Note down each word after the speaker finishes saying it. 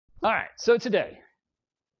All right, so today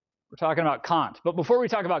we're talking about Kant. But before we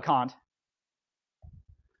talk about Kant,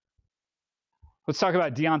 let's talk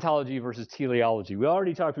about deontology versus teleology. We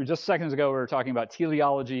already talked, just seconds ago, we were talking about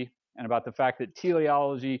teleology and about the fact that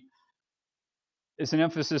teleology is an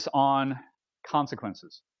emphasis on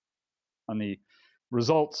consequences, on the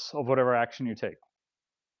results of whatever action you take.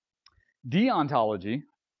 Deontology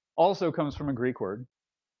also comes from a Greek word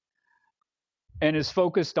and is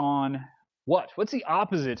focused on what? What's the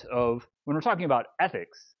opposite of, when we're talking about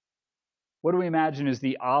ethics, what do we imagine is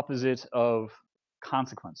the opposite of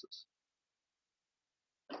consequences?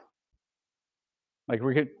 Like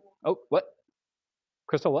we could, oh, what?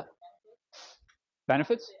 Crystal, what?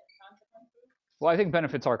 Benefits? Well, I think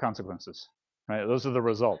benefits are consequences, right? Those are the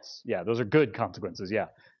results. Yeah, those are good consequences, yeah.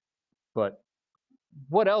 But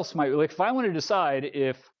what else might, like if I want to decide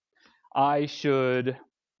if I should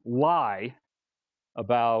lie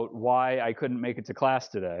about why I couldn't make it to class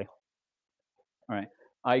today, all right,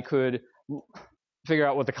 I could figure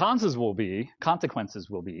out what the consequences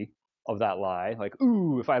will be of that lie. Like,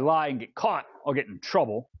 ooh, if I lie and get caught, I'll get in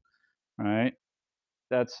trouble, right?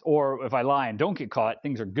 Or if I lie and don't get caught,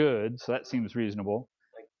 things are good, so that seems reasonable.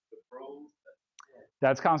 Like the pros.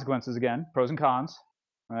 That's consequences again, pros and cons,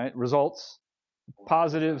 right? Results,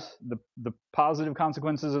 positives, the positive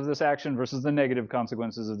consequences of this action versus the negative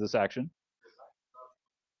consequences of this action.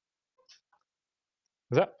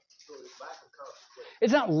 Is that?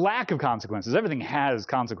 It's not lack of consequences. Everything has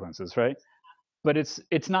consequences, right? But it's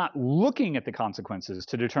not looking at the consequences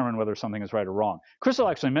to determine whether something is right or wrong. Crystal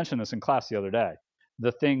actually mentioned this in class the other day. The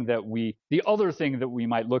other thing that we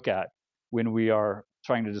might look at when we are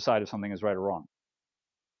trying to decide if something is right or wrong.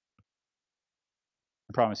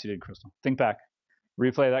 I promise you did, Crystal. Think back.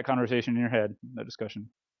 Replay that conversation in your head, that discussion.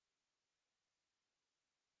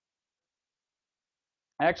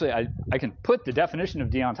 Actually, I can put the definition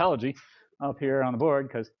of deontology up here on the board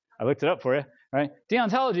because I looked it up for you, right?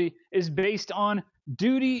 Deontology is based on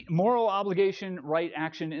duty, moral obligation, right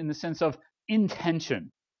action in the sense of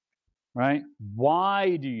intention, right?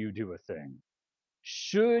 Why do you do a thing?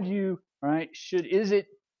 Should you, right? Is it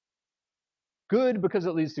good because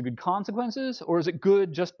it leads to good consequences, or is it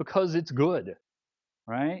good just because it's good,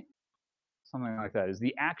 right? Something like that. Is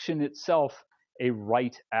the action itself a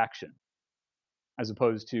right action, as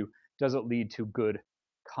opposed to does it lead to good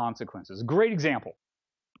consequences? Great example.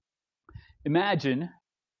 Imagine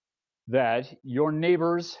that your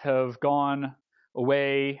neighbors have gone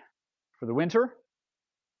away for the winter,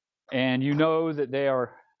 and you know that they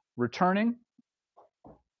are returning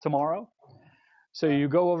tomorrow. So you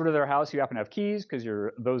go over to their house. You happen to have keys because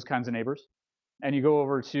you're those kinds of neighbors. And you go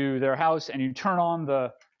over to their house and you turn on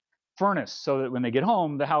the furnace so that when they get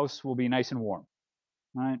home, the house will be nice and warm,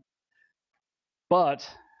 right? But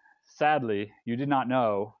sadly, you did not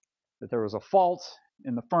know that there was a fault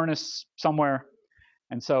in the furnace somewhere.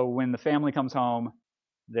 And so when the family comes home,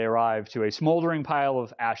 they arrive to a smoldering pile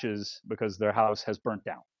of ashes because their house has burnt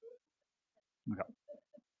down. Okay.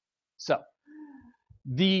 So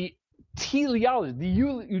the teleology,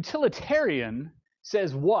 the utilitarian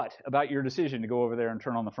says what about your decision to go over there and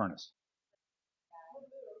turn on the furnace?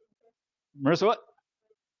 Marissa, what?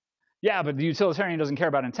 Yeah, but the utilitarian doesn't care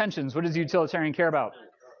about intentions. What does the utilitarian care about?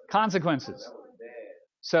 Consequences.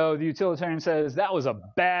 So the utilitarian says that was a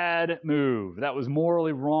bad move. That was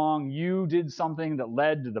morally wrong. You did something that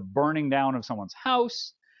led to the burning down of someone's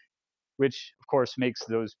house, which of course makes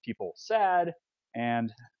those people sad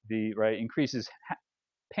and increases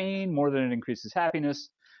pain more than it increases happiness.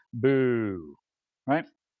 Boo, right?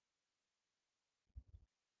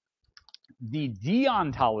 The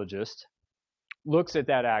deontologist looks at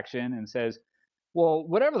that action and says, well,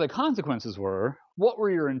 whatever the consequences were, what were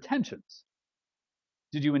your intentions?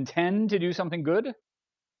 Did you intend to do something good?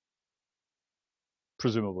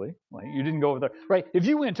 Presumably. Like you didn't go over there, right? If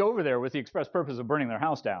you went over there with the express purpose of burning their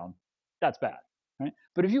house down, that's bad, right?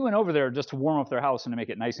 But if you went over there just to warm up their house and to make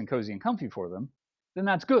it nice and cozy and comfy for them, then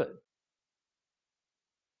that's good.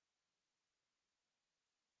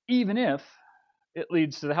 Even if it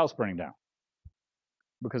leads to the house burning down.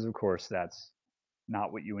 Because of course that's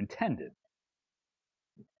not what you intended.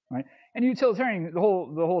 Right? And utilitarian, the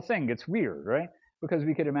whole thing gets weird, right? Because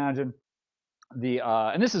we could imagine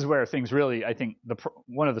and this is where things really, I think,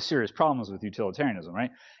 one of the serious problems with utilitarianism,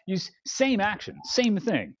 right? Same action, same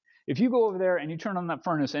thing. If you go over there and you turn on that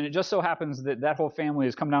furnace, and it just so happens that that whole family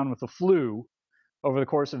has come down with the flu over the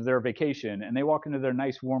course of their vacation, and they walk into their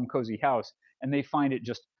nice, warm, cozy house, and they find it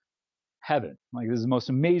just heaven. Like this is the most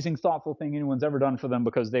amazing, thoughtful thing anyone's ever done for them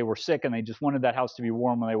because they were sick and they just wanted that house to be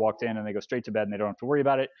warm when they walked in, and they go straight to bed and they don't have to worry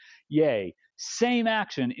about it. Yay. Same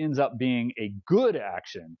action ends up being a good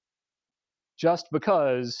action just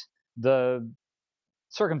because the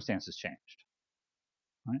circumstances changed.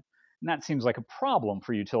 Right? And that seems like a problem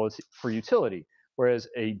for utility. Whereas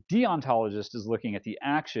a deontologist is looking at the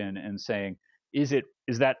action and saying, is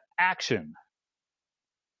that action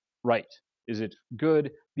right? Is it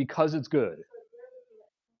good because it's good?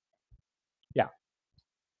 Yeah.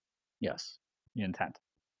 Yes. The intent.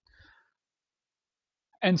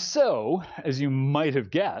 And so, as you might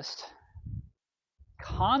have guessed,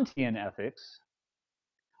 Kantian ethics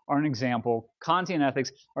are an example. Kantian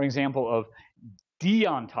ethics are an example of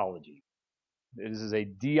deontology. This is a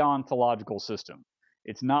deontological system.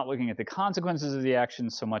 It's not looking at the consequences of the action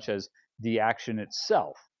so much as the action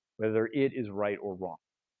itself, whether it is right or wrong.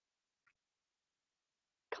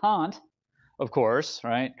 Kant, of course,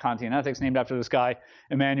 right? Kantian ethics, named after this guy,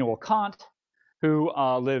 Immanuel Kant, who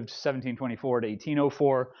lived 1724 to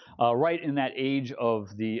 1804, right in that age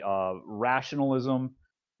of the rationalism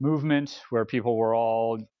movement, where people were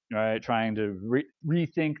all trying to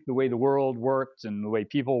rethink the way the world worked and the way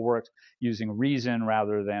people worked, using reason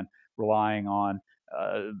rather than relying on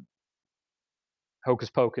hocus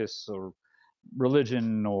pocus or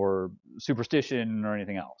religion or superstition or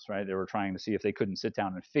anything else, right? They were trying to see if they couldn't sit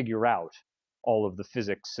down and figure out all of the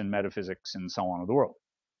physics and metaphysics and so on of the world.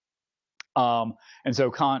 And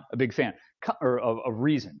so Kant, a big fan of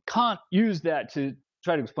reason. Kant used that to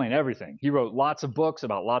try to explain everything. He wrote lots of books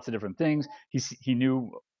about lots of different things. He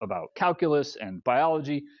knew about calculus and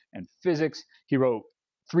biology and physics. He wrote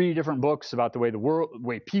 3 different books about the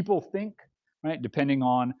way people think, right? Depending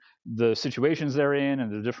on the situations they're in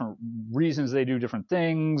and the different reasons they do different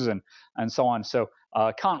things and so on. So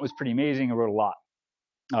Kant was pretty amazing and wrote a lot,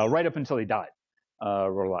 right up until he died.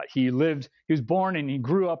 Wrote a lot. He was born and he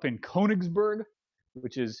grew up in Königsberg,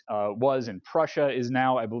 which was in Prussia, is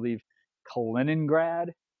now, I believe, Kaliningrad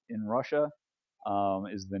in Russia,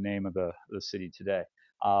 is the name of the city today.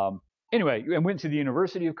 Anyway, I went to the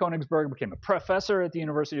University of Königsberg, became a professor at the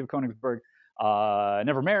University of Königsberg,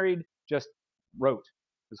 never married, just wrote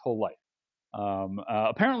his whole life.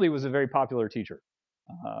 Apparently was a very popular teacher.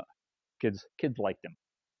 Kids liked him.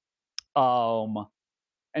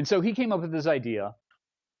 And so he came up with this idea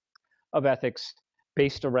of ethics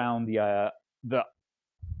based around the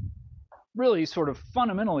really sort of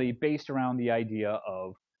fundamentally based around the idea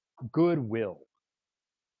of goodwill.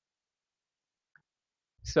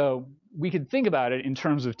 So we could think about it in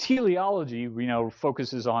terms of teleology, we know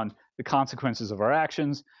focuses on the consequences of our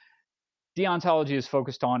actions. Deontology is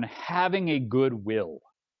focused on having a good will,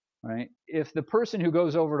 right? If the person who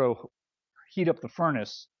goes over to heat up the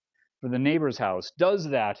furnace for the neighbor's house does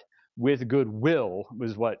that with goodwill,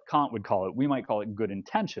 was what Kant would call it. We might call it good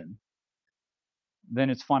intention. Then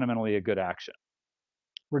it's fundamentally a good action,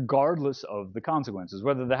 regardless of the consequences.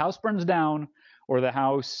 Whether the house burns down or the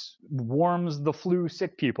house warms the flu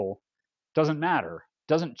sick people, doesn't matter.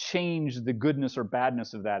 Doesn't change the goodness or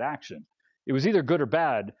badness of that action. It was either good or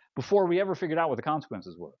bad before we ever figured out what the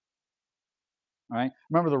consequences were. Right?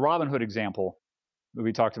 Remember the Robin Hood example that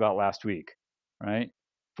we talked about last week, right?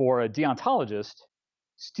 For a deontologist,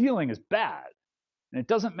 stealing is bad. And it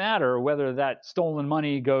doesn't matter whether that stolen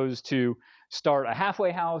money goes to start a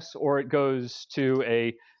halfway house or it goes to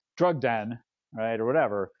a drug den, right, or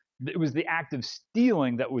whatever. It was the act of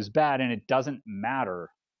stealing that was bad, and it doesn't matter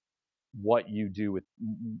what you do with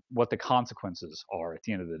what the consequences are at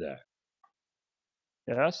the end of the day.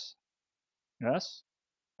 Yes? Yes?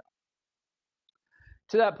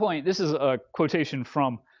 To that point, this is a quotation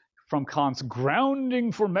from Kant's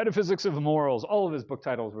Grounding for Metaphysics of Morals. All of his book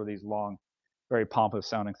titles were these long, very pompous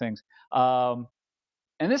sounding things.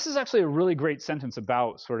 And this is actually a really great sentence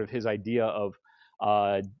about sort of his idea of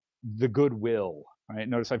the goodwill. Right?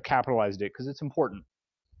 Notice I've capitalized it because it's important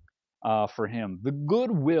for him. The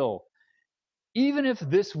goodwill, even if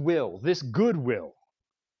this goodwill,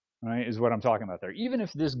 right, is what I'm talking about there. Even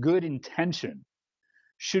if this good intention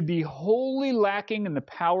should be wholly lacking in the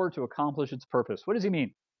power to accomplish its purpose. What does he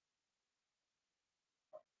mean?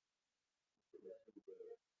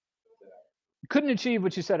 You couldn't achieve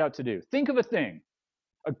what you set out to do. Think of a thing,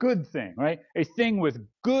 a good thing, right? A thing with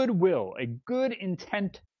goodwill, a good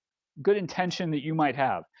intent, good intention that you might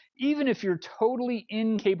have. Even if you're totally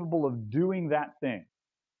incapable of doing that thing,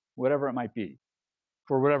 whatever it might be,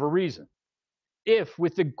 for whatever reason. If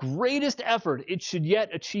with the greatest effort it should yet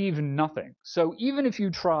achieve nothing. So even if you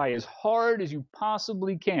try as hard as you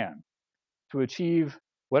possibly can to achieve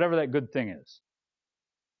whatever that good thing is,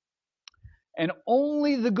 and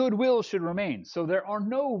only the goodwill should remain. So there are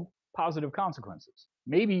no positive consequences.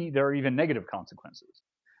 Maybe there are even negative consequences.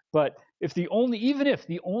 But even if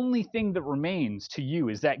the only thing that remains to you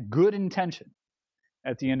is that good intention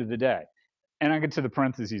at the end of the day, and I'll get to the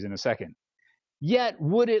parentheses in a second. Yet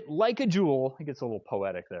would it, like a jewel, it gets a little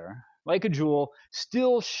poetic there, like a jewel,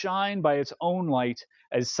 still shine by its own light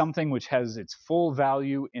as something which has its full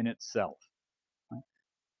value in itself.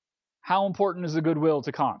 How important is the goodwill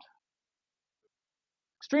to Kant?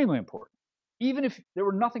 Extremely important. Even if there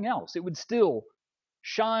were nothing else, it would still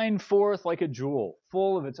shine forth like a jewel,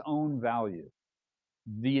 full of its own value.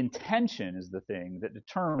 The intention is the thing that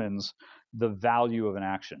determines the value of an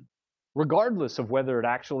action, regardless of whether it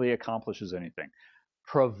actually accomplishes anything.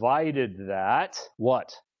 Provided that,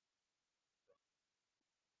 what?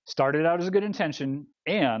 Started out as a good intention,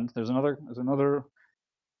 and there's another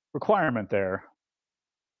requirement there.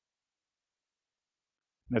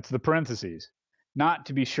 That's the parentheses. Not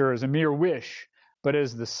to be sure as a mere wish, but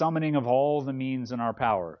as the summoning of all the means in our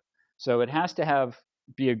power. So it has to have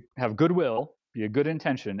goodwill, be a good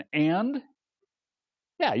intention, and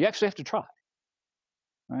yeah, you actually have to try.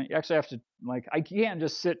 Right? You actually have to, like, I can't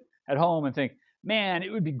just sit at home and think, man,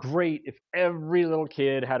 it would be great if every little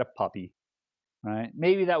kid had a puppy. Right?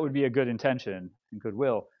 Maybe that would be a good intention and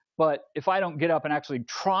goodwill. But if I don't get up and actually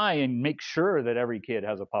try and make sure that every kid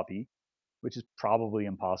has a puppy, which is probably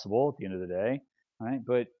impossible at the end of the day, right?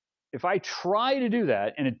 But if I try to do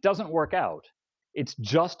that and it doesn't work out, it's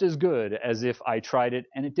just as good as if I tried it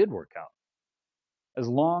and it did work out. As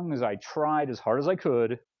long as I tried as hard as I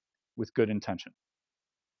could with good intention.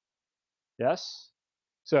 Yes?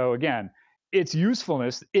 So again, its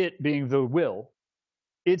usefulness, it being the will,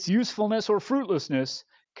 its usefulness or fruitlessness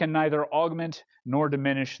can neither augment nor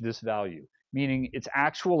diminish this value, meaning its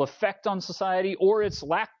actual effect on society or its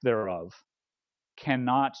lack thereof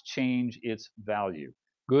cannot change its value.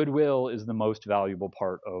 Goodwill is the most valuable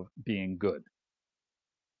part of being good,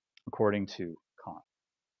 according to Kant.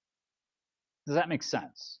 Does that make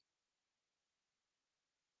sense?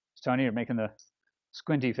 Tony, you're making the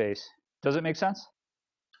squinty face. Does it make sense?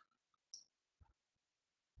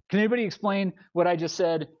 Can anybody explain what I just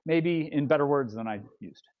said, maybe in better words than I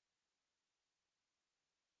used?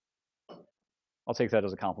 I'll take that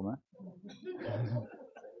as a compliment.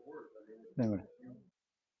 Anyway.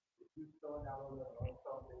 You start out on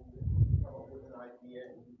something, come up with an idea,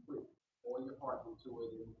 and you put all your heart into it,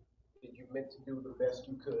 and you meant to do the best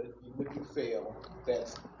you could, even if you fail.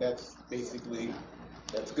 That's basically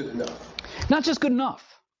good enough. Not just good enough,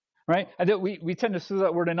 right? We tend to throw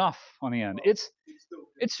that word enough on the end. It's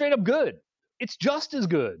straight up good. It's just as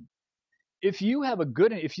good. If you have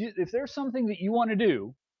if there's something that you want to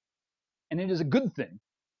do, and it is a good thing,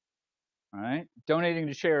 all right, donating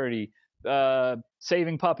to charity,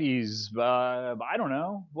 saving puppies, I don't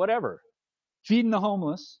know, whatever, feeding the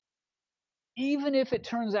homeless, even if it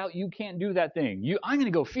turns out you can't do that thing, I'm going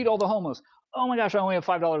to go feed all the homeless. Oh my gosh, I only have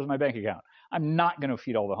 $5 in my bank account. I'm not going to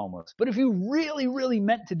feed all the homeless. But if you really, really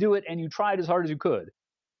meant to do it and you tried as hard as you could,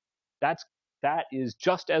 that is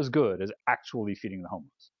just as good as actually feeding the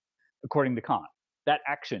homeless, according to Kant. That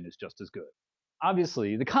action is just as good.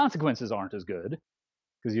 Obviously, the consequences aren't as good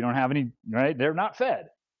because you don't have any, right? They're not fed,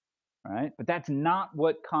 right? But that's not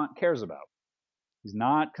what Kant cares about. He's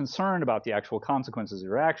not concerned about the actual consequences of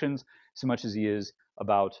your actions so much as he is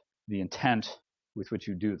about the intent with which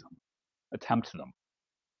you do them, attempt them.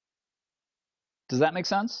 Does that make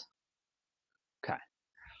sense? Okay.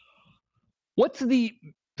 What's the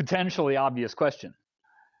potentially obvious question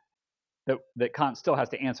that Kant still has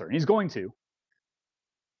to answer? And he's going to,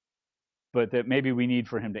 but that maybe we need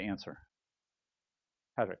for him to answer.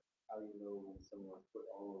 Patrick. How do you know when someone put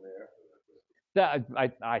all of their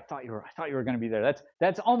I thought you were going to be there.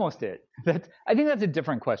 That's almost it. I think that's a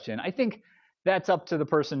different question. I think that's up to the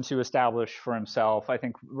person to establish for himself. I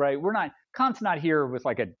think, right? Kant's not here with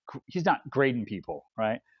he's not grading people,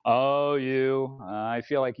 right? Oh, I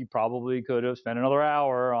feel like you probably could have spent another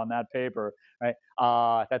hour on that paper, right?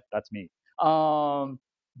 That's me.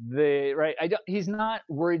 He's not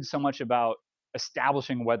worried so much about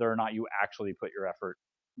establishing whether or not you actually put your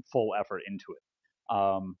full effort into it.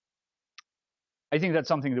 I think that's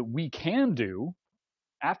something that we can do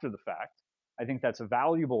after the fact. I think that's a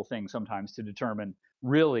valuable thing sometimes to determine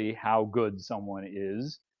really how good someone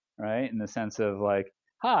is, right? In the sense of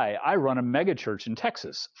hi, I run a mega church in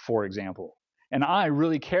Texas, for example, and I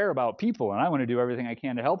really care about people and I want to do everything I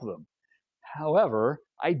can to help them. However,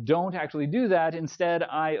 I don't actually do that. Instead,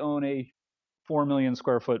 I own a 4 million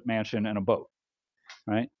square foot mansion and a boat,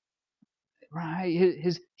 right? Right.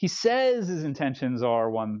 He says his intentions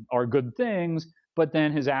are good things, but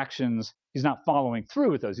then his actions, he's not following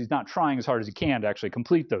through with those. He's not trying as hard as he can to actually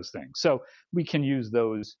complete those things. So we can use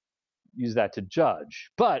that to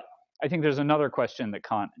judge. But I think there's another question that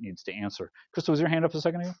Kant needs to answer. Crystal, was your hand up a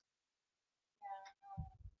second ago?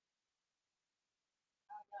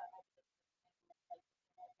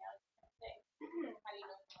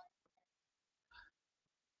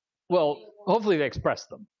 Well, hopefully they express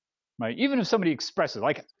them, right? Even if somebody expresses,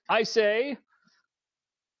 like I say,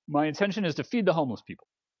 my intention is to feed the homeless people.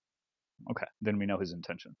 Okay, then we know his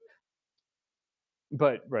intention.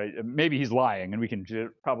 But right, maybe he's lying, and we can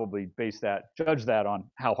probably judge that on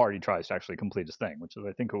how hard he tries to actually complete his thing, which is,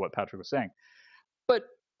 I think, what Patrick was saying. But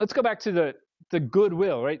let's go back to the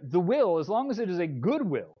goodwill, right? The will, as long as it is a good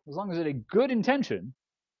will, as long as it's a good intention,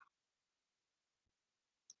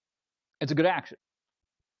 it's a good action.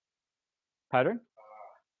 Patrick?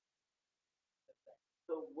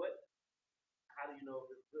 So what? How do you know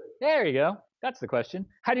if it's good? There you go. That's the question.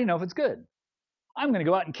 How do you know if it's good? I'm going to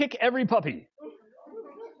go out and kick every puppy.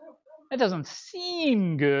 That doesn't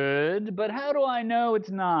seem good, but how do I know it's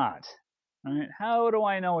not? Right? How do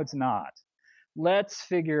I know it's not? Let's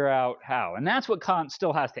figure out how. And that's what Kant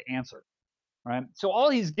still has to answer. Right? So all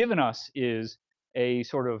he's given us is a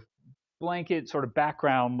sort of blanket sort of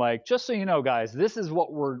background, like, just so you know, guys, this is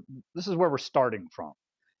where we're starting from.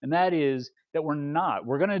 And that is that we're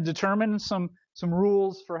going to determine some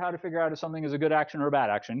rules for how to figure out if something is a good action or a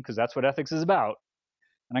bad action, because that's what ethics is about.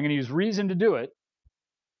 And I'm going to use reason to do it.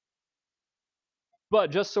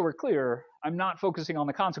 But just so we're clear, I'm not focusing on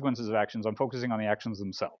the consequences of actions. I'm focusing on the actions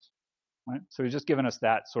themselves. Right? So he's just given us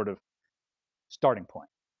that sort of starting point.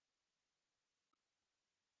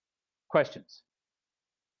 Questions?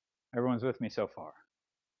 Everyone's with me so far?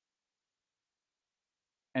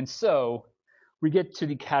 And so we get to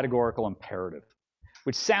the categorical imperative,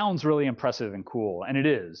 which sounds really impressive and cool, and it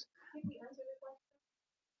is. Did we answer the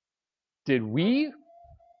question? Did we?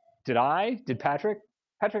 Did I? Did Patrick?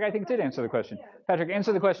 Patrick, I think, did answer the question. Yeah. Patrick,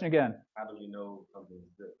 answer the question again. How do we know something's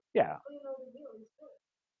good? Yeah. How do you know the will is good?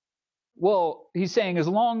 Well, he's saying as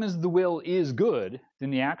long as the will is good,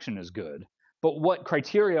 then the action is good. But what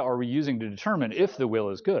criteria are we using to determine if the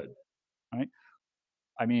will is good? Right?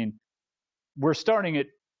 I mean, we're starting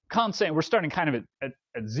kind of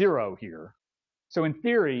at zero here. So in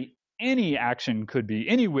theory, any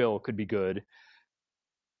will could be good,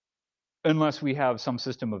 unless we have some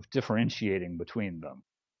system of differentiating between them.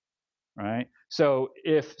 Right? So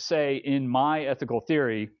if, say, in my ethical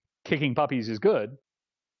theory, kicking puppies is good,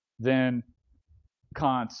 then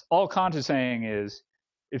all Kant is saying is,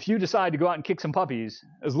 if you decide to go out and kick some puppies,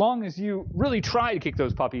 as long as you really try to kick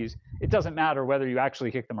those puppies, it doesn't matter whether you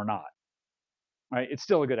actually kick them or not. Right? It's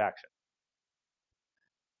still a good action.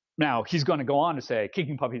 Now, he's going to go on to say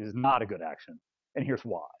kicking puppies is not a good action, and here's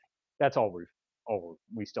why. That's all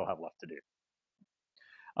we still have left to do.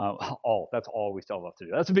 That's all we still have left to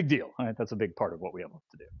do. That's a big deal. Right? That's a big part of what we have left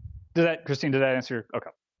to do. Christine, did that answer?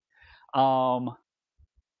 Okay.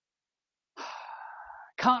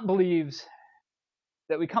 Kant believes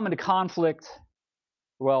that we come into conflict,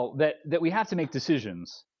 that we have to make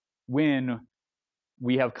decisions when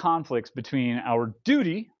we have conflicts between our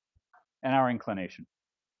duty and our inclination.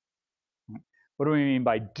 What do we mean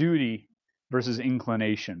by duty versus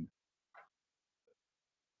inclination?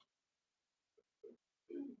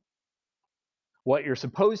 What you're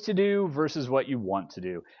supposed to do versus what you want to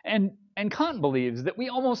do. And Kant believes that we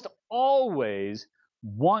almost always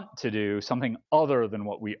want to do something other than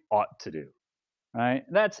what we ought to do. Right?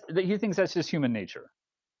 He thinks that's just human nature.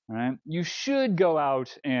 Right? You should go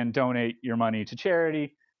out and donate your money to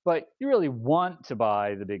charity, but you really want to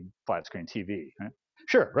buy the big flat screen TV. Right?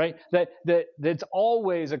 Sure, right? That's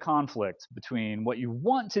always a conflict between what you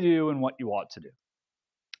want to do and what you ought to do.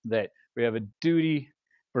 That we have a duty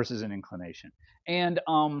versus an inclination. And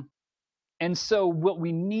so what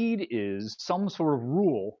we need is some sort of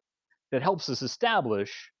rule that helps us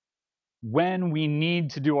establish when we need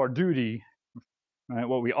to do our duty, right,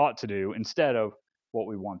 what we ought to do, instead of what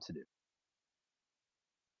we want to do.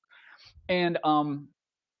 And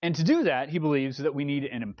to do that, he believes that we need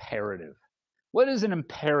an imperative. What is an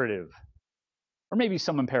imperative? Or maybe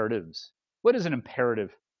some imperatives. What is an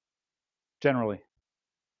imperative, generally?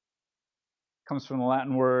 It comes from the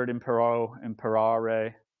Latin word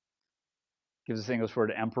imperare. Gives us the English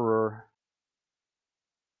word emperor.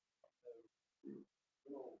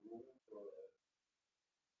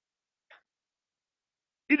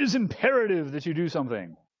 It is imperative that you do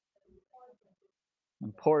something.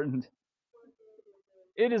 Important.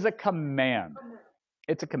 It is a command.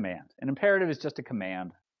 It's a command. An imperative is just a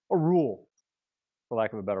command, a rule, for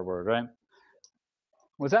lack of a better word, right?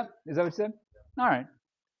 What's that? Is that what you said? All right.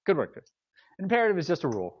 Good work, Chris. An imperative is just a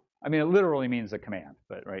rule. I mean, it literally means a command,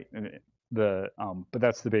 but right, but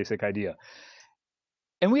that's the basic idea.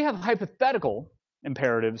 And we have hypothetical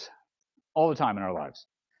imperatives all the time in our lives,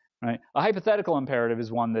 right? A hypothetical imperative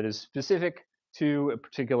is one that is specific to a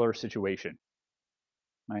particular situation,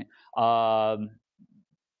 right?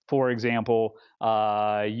 For example,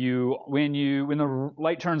 when the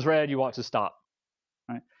light turns red, you ought to stop.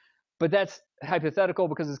 Right? But that's hypothetical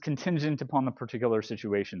because it's contingent upon the particular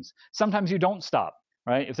situations. Sometimes you don't stop.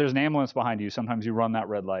 Right? If there's an ambulance behind you, sometimes you run that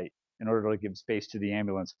red light in order to give space to the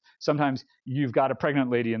ambulance. Sometimes you've got a pregnant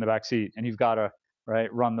lady in the back seat and you've got to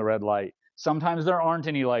run the red light. Sometimes there aren't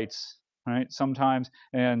any lights, right? Sometimes,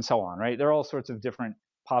 and so on, right? There are all sorts of different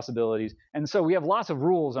possibilities. And so we have lots of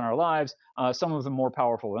rules in our lives, some of them more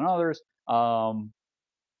powerful than others.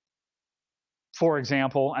 For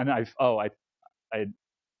example, and I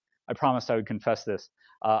promised I would confess this.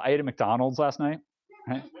 I ate at McDonald's last night.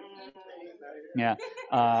 Right? Yeah.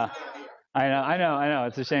 I know.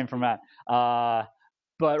 It's a shame for Matt.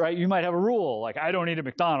 But right, you might have a rule like I don't eat at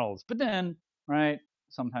McDonald's, but then right,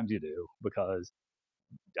 sometimes you do because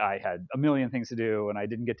I had a million things to do and I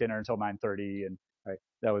didn't get dinner until 9:30, and right,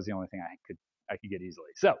 that was the only thing I could get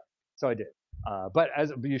easily. So I did. But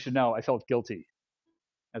as you should know, I felt guilty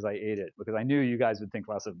as I ate it because I knew you guys would think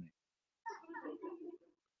less of me.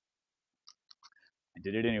 I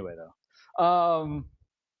did it anyway though.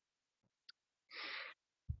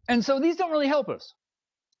 And so these don't really help us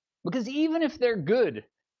because even if they're good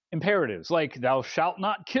imperatives like thou shalt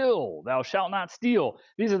not kill, thou shalt not steal,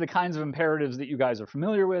 these are the kinds of imperatives that you guys are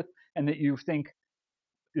familiar with and that you've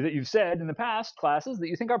said in the past classes that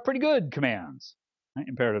you think are pretty good commands, right?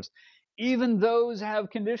 Imperatives. Even those have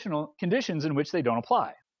conditions in which they don't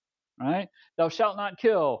apply, right? Thou shalt not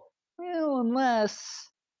kill, well, unless,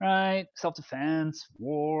 right, self-defense,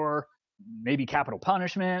 war, maybe capital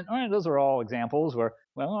punishment. All right, those are all examples where,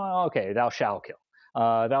 well, okay, thou shalt kill.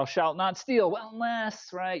 Thou shalt not steal, well,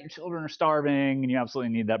 unless, right, your children are starving and you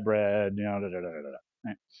absolutely need that bread, right?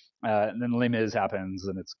 And then Les Mis happens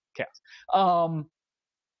and it's chaos.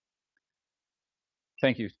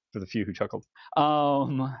 Thank you for the few who chuckled.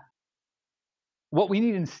 What we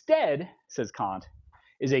need instead, says Kant,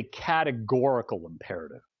 is a categorical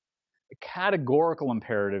imperative. A categorical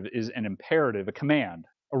imperative is an imperative, a command,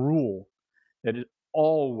 a rule that it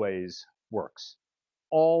always works,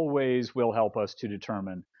 always will help us to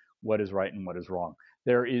determine what is right and what is wrong.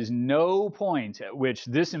 There is no point at which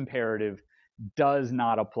this imperative does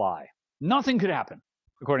not apply. Nothing could happen,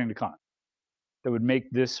 according to Kant, that would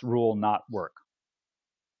make this rule not work.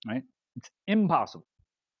 Right? It's impossible.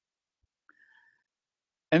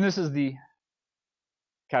 And this is the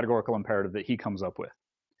categorical imperative that he comes up with.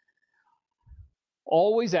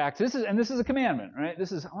 Always act. This is a commandment, right?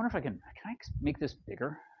 This is. I wonder if I can I make this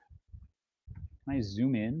bigger? Can I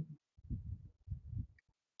zoom in?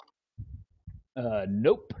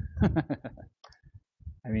 Nope.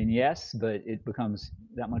 I mean, yes, but it becomes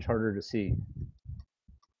that much harder to see.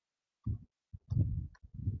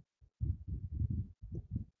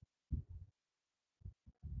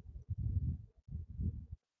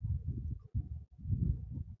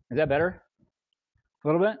 Is that better? A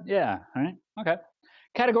little bit? Yeah. All right. Okay.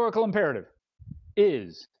 Categorical imperative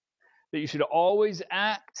is that you should always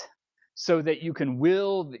act so that you can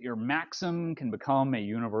will that your maxim can become a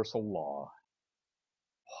universal law.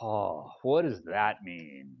 Oh, what does that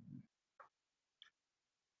mean?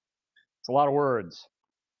 It's a lot of words.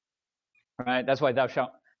 Right? That's why thou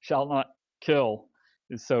shalt not kill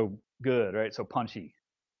is so good, right? So punchy.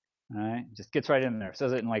 All right? Just gets right in there.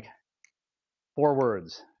 Says it in like 4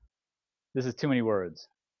 words. This is too many words.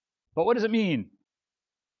 But what does it mean?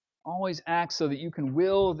 Always act so that you can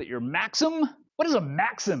will that your maxim. What is a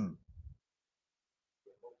maxim?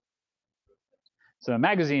 So a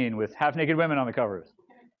magazine with half-naked women on the covers.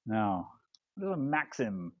 No. What is a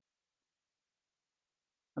maxim?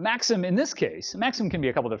 A maxim in this case, a maxim can be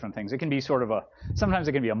a couple different things. It can be sort of sometimes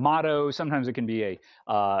it can be a motto, sometimes it can be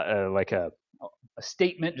like a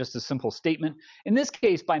statement, just a simple statement. In this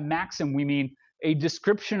case, by maxim, we mean a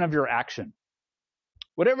description of your action.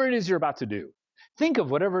 Whatever it is you're about to do. Think of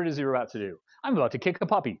whatever it is you're about to do. I'm about to kick a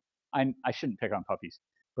puppy. I shouldn't pick on puppies,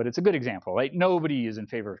 but it's a good example, right? Nobody is in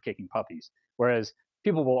favor of kicking puppies, whereas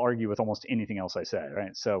people will argue with almost anything else I say,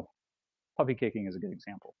 right? So puppy kicking is a good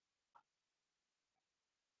example.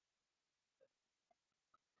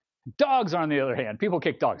 Dogs, on the other hand, people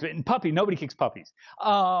kick dogs. In nobody kicks puppies.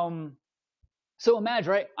 So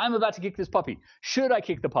imagine, right? I'm about to kick this puppy. Should I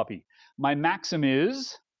kick the puppy? My maxim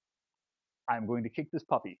is, I'm going to kick this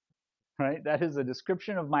puppy, right? That is a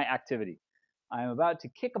description of my activity. I'm about to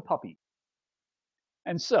kick a puppy.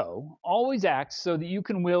 And so, always act so that you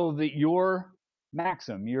can will that your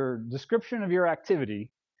maxim, your description of your activity,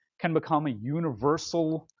 can become a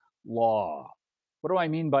universal law. What do I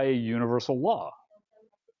mean by a universal law?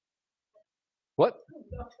 What?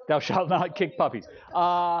 Thou shalt not kick puppies.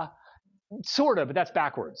 Sort of, but that's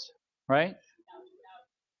backwards, right?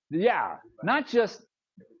 Yeah, not just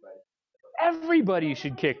everybody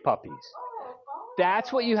should kick puppies.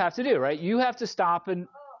 That's what you have to do, right? You have to stop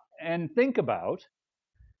and think about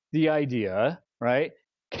the idea, right?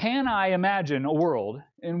 Can I imagine a world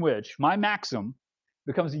in which my maxim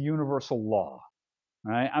becomes a universal law?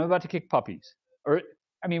 Right? I'm about to kick puppies. Or,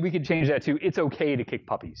 I mean, we could change that to it's okay to kick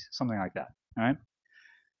puppies, something like that. All right?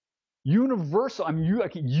 I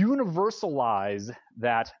can universalize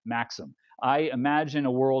that maxim. I imagine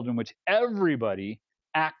a world in which everybody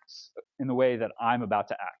acts in the way that I'm about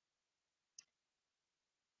to act.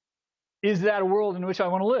 Is that a world in which I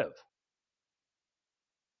want to live?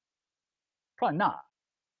 Probably not.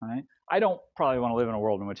 Right? I don't probably want to live in a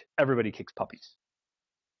world in which everybody kicks puppies.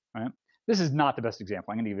 Right? This is not the best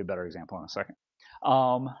example. I'm going to give you a better example in a second.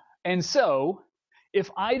 And so, if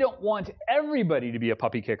I don't want everybody to be a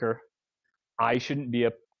puppy kicker, I shouldn't be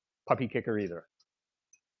a puppy kicker either.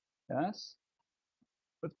 Yes?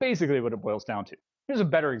 That's basically what it boils down to. Here's a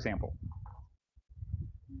better example.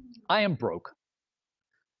 I am broke.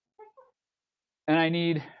 And I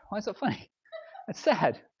need, why is that funny? That's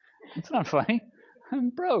sad. It's not funny.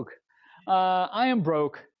 I'm broke. I am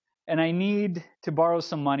broke and I need to borrow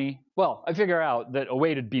some money. Well, I figure out that a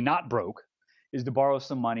way to be not broke is to borrow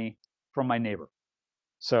some money from my neighbor.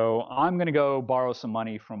 So I'm going to go borrow some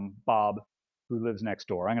money from Bob, who lives next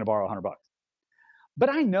door. I'm going to borrow $100. But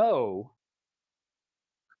I know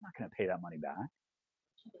I'm not going to pay that money back.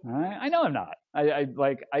 I know I'm not. I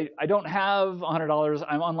don't have $100.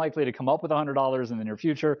 I'm unlikely to come up with $100 in the near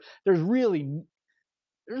future. There's really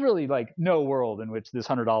like no world in which this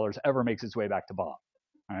 $100 ever makes its way back to Bob.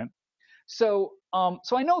 All right. So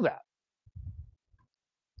I know that.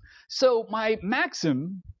 So my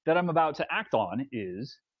maxim that I'm about to act on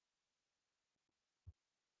is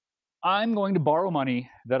I'm going to borrow money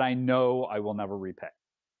that I know I will never repay.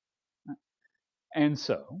 And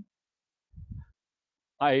so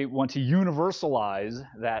I want to universalize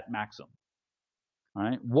that maxim. All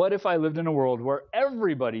right? What if I lived in a world where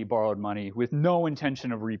everybody borrowed money with no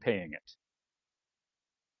intention of repaying it?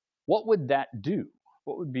 What would that do?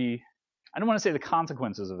 What would be, I don't want to say the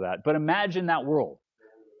consequences of that, but imagine that world.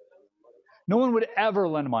 No one would ever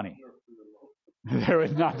lend money. There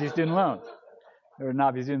would not be student loans. There would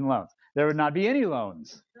not be student loans. There would not be any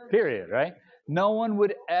loans, period, right? No one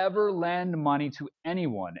would ever lend money to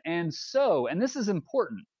anyone. And so, and this is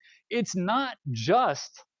important, it's not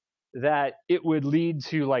just that it would lead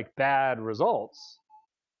to like bad results.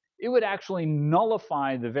 It would actually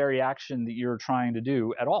nullify the very action that you're trying to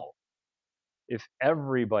do at all if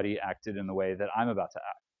everybody acted in the way that I'm about to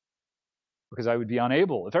act. Because I would be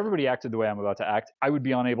unable, if everybody acted the way I'm about to act, I would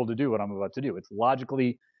be unable to do what I'm about to do. It's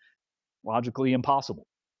logically impossible.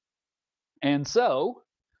 And so,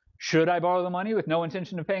 should I borrow the money with no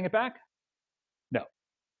intention of paying it back? No,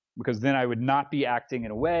 because then I would not be acting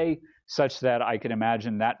in a way such that I could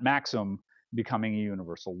imagine that maxim becoming a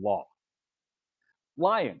universal law.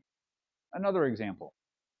 Lying, another example.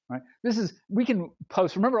 Right? We can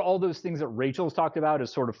post, remember all those things that Rachel's talked about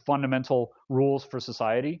as sort of fundamental rules for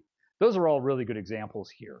society? Those are all really good examples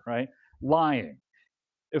here, right? Lying.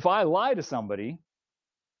 If I lie to somebody,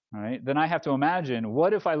 right, then I have to imagine,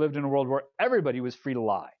 what if I lived in a world where everybody was free to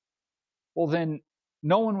lie? Well, then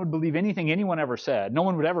no one would believe anything anyone ever said. No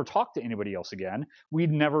one would ever talk to anybody else again.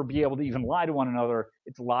 We'd never be able to even lie to one another.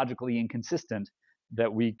 It's logically inconsistent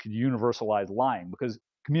that we could universalize lying because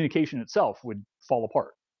communication itself would fall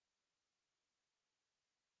apart.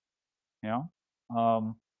 You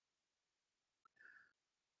know?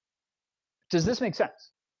 Does this make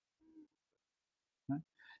sense?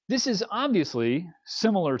 This is obviously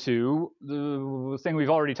similar to the thing we've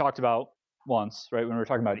already talked about once, right? When we were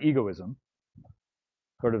talking about egoism,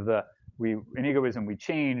 sort of in egoism we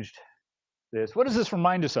changed this. What does this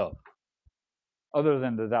remind us of, other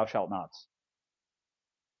than the "thou shalt nots"?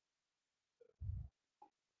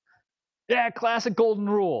 Yeah, classic golden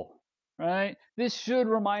rule, right? This should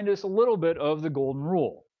remind us a little bit of the golden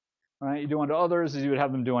rule, right? You do unto others as you would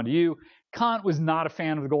have them do unto you. Kant was not a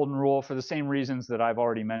fan of the golden rule for the same reasons that I've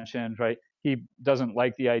already mentioned, right? He doesn't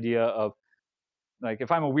like the idea of, like,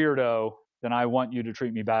 if I'm a weirdo, then I want you to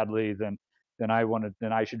treat me badly, then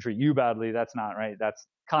I should treat you badly. That's not right.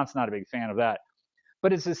 Kant's not a big fan of that.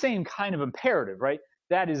 But it's the same kind of imperative, right?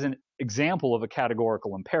 That is an example of a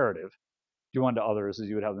categorical imperative. Do unto others as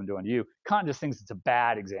you would have them do unto you. Kant just thinks it's a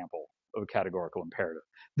bad example of a categorical imperative.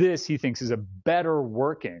 This, he thinks, is a better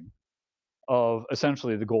working of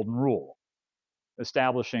essentially the golden rule,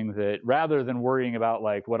 establishing that rather than worrying about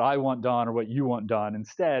like what I want done or what you want done,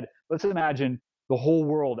 instead, let's imagine the whole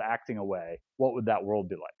world acting away. What would that world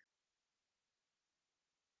be like?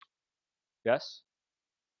 Yes?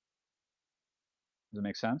 Does it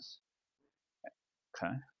make sense?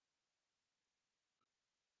 Okay.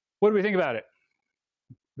 What do we think about it?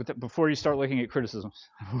 Before you start looking at criticisms,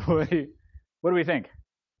 what do we think?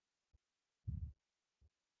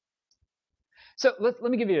 So let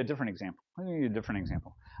me give you a different example.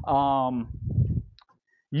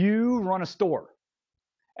 You run a store,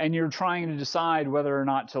 and you're trying to decide whether or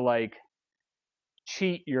not to like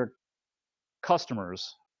cheat your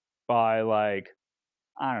customers by like,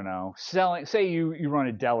 I don't know, selling. Say you run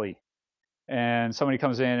a deli, and somebody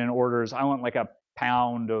comes in and orders, I want like a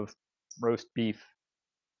pound of roast beef.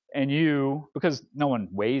 And you, because no one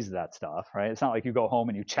weighs that stuff, right? It's not like you go home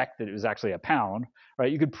and you check that it was actually a pound,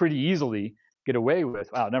 right? You could pretty easily get away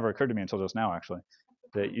with, wow, it never occurred to me until just now, actually,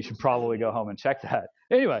 that you should probably go home and check that.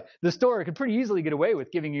 Anyway, the store could pretty easily get away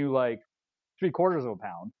with giving you like 3/4 of a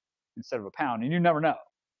pound instead of a pound, and you never know,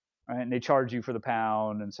 right? And they charge you for the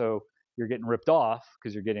pound, and so you're getting ripped off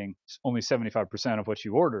because you're getting only 75% of what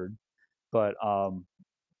you ordered. But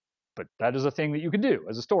that is a thing that you can do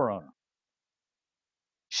as a store owner.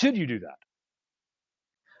 Should you do that?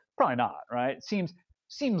 Probably not, right? It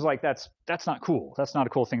seems like that's not cool. That's not a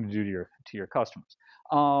cool thing to do to your customers.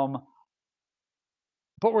 But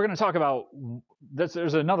we're going to talk about this.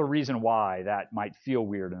 There's another reason why that might feel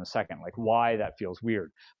weird in a second, like why that feels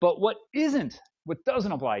weird. But what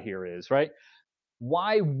doesn't apply here is, right?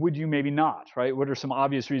 Why would you maybe not, right? What are some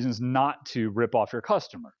obvious reasons not to rip off your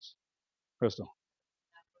customers? Crystal.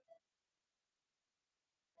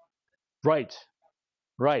 Right.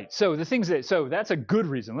 Right. So that's a good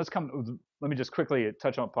reason. Let me just quickly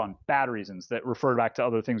touch upon bad reasons that refer back to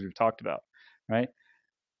other things we've talked about, right?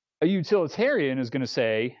 A utilitarian is going to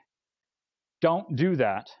say, don't do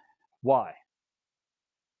that. Why?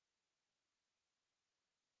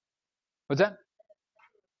 What's that?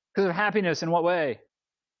 Because of happiness. In what way?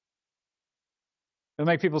 It'll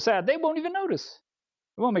make people sad. They won't even notice.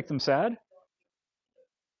 It won't make them sad.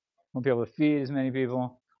 Won't be able to feed as many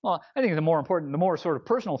people. Well, I think the more sort of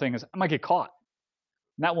personal thing is I might get caught.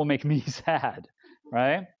 And that will make me sad,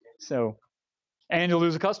 right? So, and you'll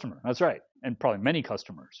lose a customer. That's right. And probably many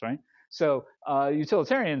customers, right? So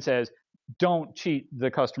utilitarian says, don't cheat the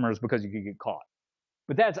customers because you could get caught.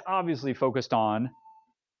 But that's obviously focused on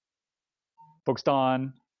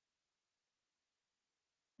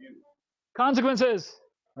consequences,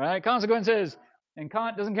 right? Consequences. And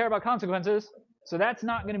Kant doesn't care about consequences. So that's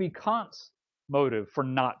not going to be Kant's motive for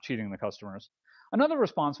not cheating the customers. Another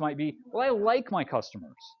response might be, well, I like my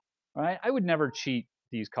customers, right? I would never cheat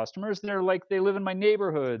these customers. They're like, they live in my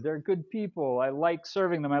neighborhood. They're good people. I like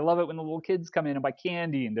serving them. I love it when the little kids come in and buy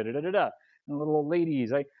candy and da-da-da-da-da. And the little old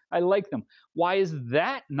ladies, I like them. Why is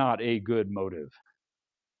that not a good motive?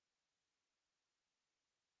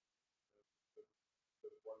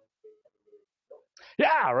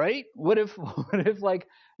 Yeah, right? What if like,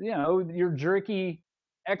 your jerky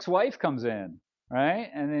ex-wife comes in, right?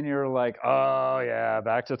 And then you're like, oh yeah,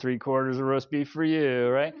 back to 3/4 of roast beef for you,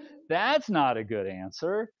 right? That's not a good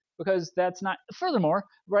answer because that's not, furthermore,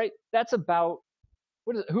 right? That's about,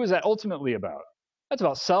 who is that ultimately about? That's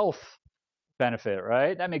about self benefit,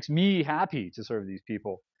 right? That makes me happy to serve these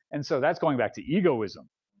people. And so that's going back to egoism,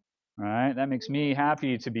 right? That makes me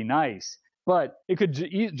happy to be nice. But it could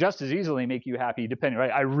just as easily make you happy, depending, right?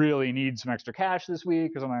 I really need some extra cash this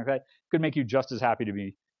week or something like that. It could make you just as happy to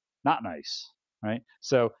be not nice, right?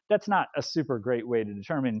 So that's not a super great way to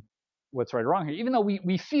determine what's right or wrong here. Even though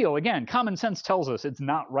we feel, again, common sense tells us it's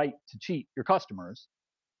not right to cheat your customers.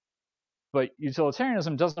 But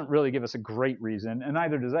utilitarianism doesn't really give us a great reason, and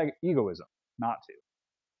neither does egoism not to.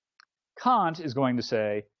 Kant is going to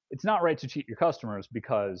say it's not right to cheat your customers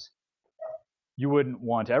because you wouldn't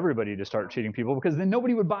want everybody to start cheating people because then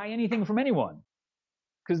nobody would buy anything from anyone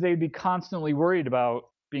because they'd be constantly worried about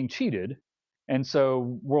being cheated, and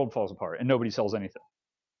so world falls apart and nobody sells anything.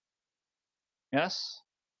 Yes?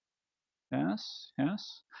 Yes?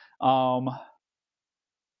 Yes?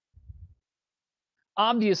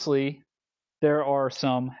 Obviously, there are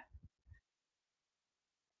some,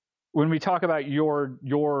 when we talk about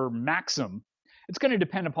your maxim, it's going to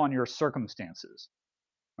depend upon your circumstances,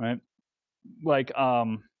 right? Like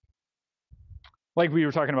we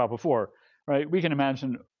were talking about before, right? We can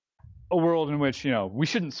imagine a world in which, we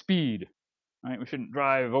shouldn't speed, right? We shouldn't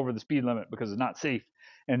drive over the speed limit because it's not safe.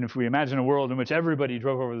 And if we imagine a world in which everybody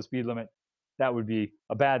drove over the speed limit, that would be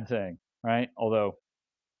a bad thing, right? Although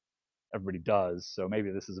everybody does, so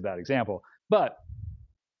maybe this is a bad example. But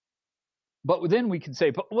then we could say,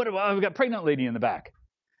 but what about, we've got a pregnant lady in the back.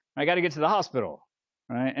 I got to get to the hospital,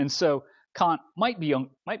 right? And so Kant might be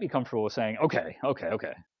comfortable with saying, okay,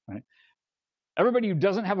 right? Everybody who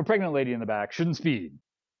doesn't have a pregnant lady in the back shouldn't speed,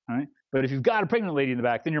 right? But if you've got a pregnant lady in the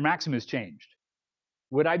back, then your maxim is changed.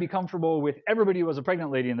 Would I be comfortable with everybody who was a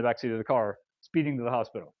pregnant lady in the backseat of the car speeding to the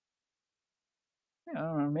hospital?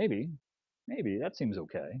 Maybe that seems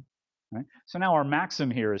okay. Right? So now our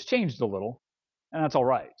maxim here has changed a little, and that's all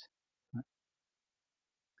right.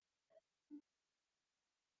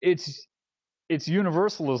 It's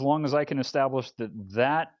universal as long as I can establish that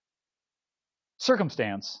that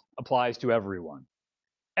circumstance applies to everyone.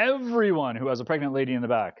 Everyone who has a pregnant lady in the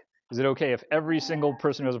back. Is it okay if every single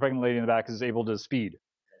person who has a pregnant lady in the back is able to speed?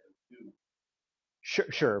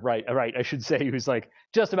 Sure, right. I should say who's like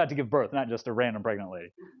just about to give birth, not just a random pregnant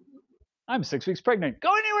lady. I'm 6 weeks pregnant. Go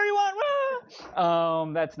anywhere you want. Wah!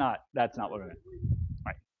 That's not what I meant.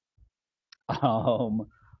 Right.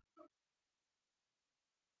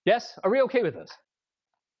 Yes. Are we okay with this?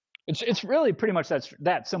 It's really pretty much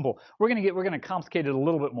that simple. We're gonna complicate it a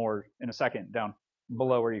little bit more in a second down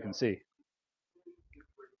below where you can see.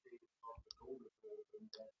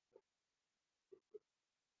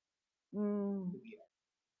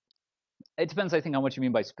 It depends, I think, on what you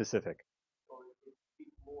mean by specific.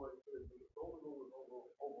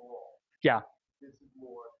 Yeah. This is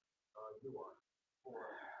more nuanced, or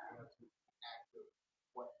active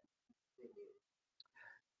what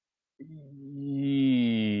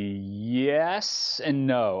Yes and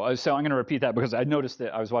no. So I'm going to repeat that because I noticed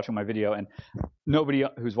that I was watching my video and nobody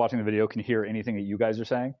who's watching the video can hear anything that you guys are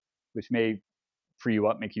saying, which may free you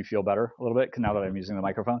up, make you feel better a little bit. Because now that I'm using the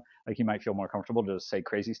microphone, like you might feel more comfortable to say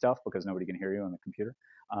crazy stuff because nobody can hear you on the computer.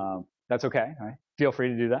 That's okay. Right? Feel free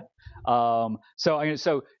to do that. So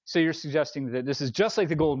you're suggesting that this is just like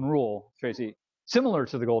the golden rule, Tracy, similar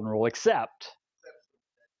to the golden rule, except.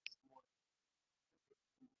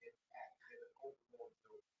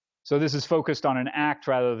 So this is focused on an act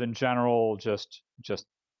rather than general, just.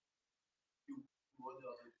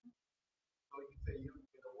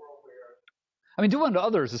 I mean, do unto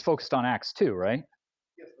others is focused on acts too, right?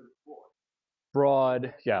 Yes, but it's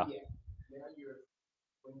broad, yeah. Now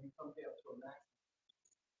when you come down to a max,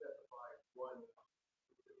 specify one.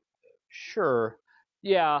 Sure.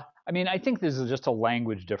 Yeah. I mean, I think this is just a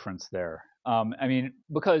language difference there. I mean,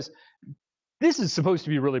 because this is supposed to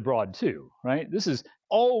be really broad too, right? This is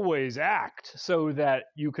always act so that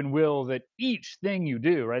you can will that each thing you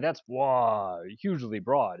do, right? That's hugely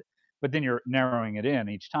broad. But then you're narrowing it in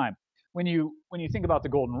each time. When you think about the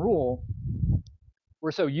golden rule,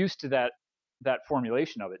 we're so used to that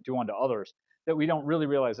formulation of it, do unto others, that we don't really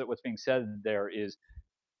realize that what's being said there is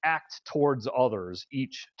act towards others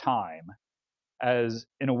each time, as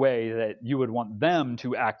in a way that you would want them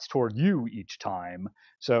to act toward you each time.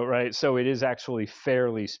 So, right, so it is actually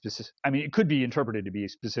fairly specific. I mean, it could be interpreted to be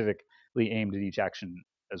specifically aimed at each action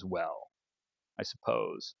as well, I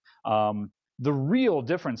suppose. The real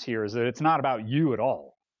difference here is that it's not about you at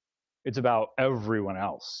all. It's about everyone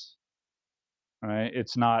else. Right?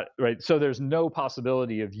 It's not right. So there's no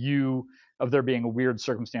possibility of there being a weird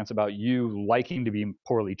circumstance about you liking to be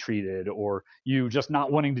poorly treated, or you just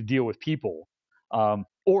not wanting to deal with people,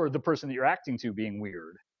 or the person that you're acting to being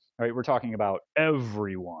weird. Right? We're talking about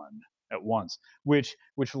everyone at once, which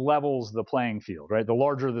levels the playing field. Right? The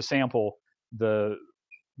larger the sample, the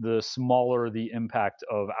smaller the impact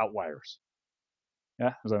of outliers.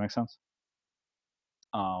 Yeah, does that make sense?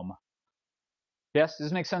 Yes, does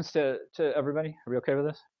this make sense to everybody? Are we okay with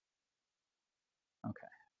this? Okay.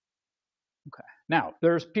 Now,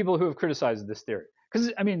 there's people who have criticized this theory.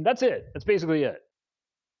 Because, I mean, that's it. That's basically it.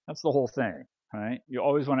 That's the whole thing, right? You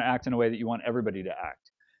always want to act in a way that you want everybody to act.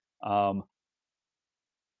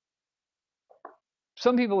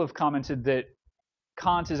 Some people have commented that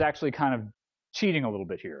Kant is actually kind of cheating a little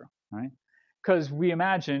bit here, right? Because we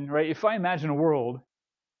imagine, right, if I imagine a world,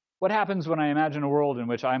 what happens when I imagine a world in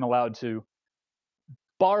which I'm allowed to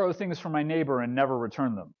borrow things from my neighbor and never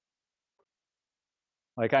return them?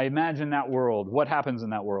 Like, I imagine that world. What happens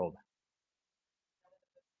in that world?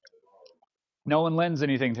 No one lends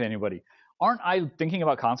anything to anybody. Aren't I thinking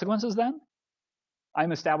about consequences then?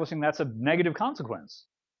 I'm establishing that's a negative consequence.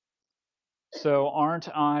 So aren't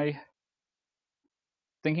I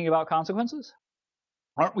thinking about consequences?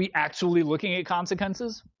 Aren't we actually looking at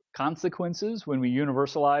consequences when we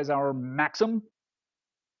universalize our maxim?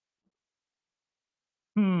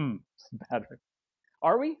 Patrick.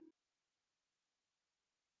 Are we?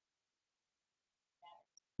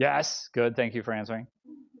 Yes. Good. Thank you for answering.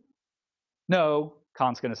 No,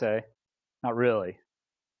 Kant's going to say. Not really.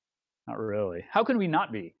 Not really. How can we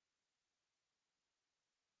not be?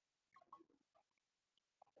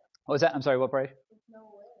 What was that? I'm sorry, what, Bray?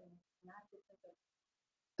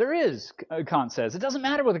 There is, Kant says. It doesn't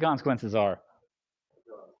matter what the consequences are.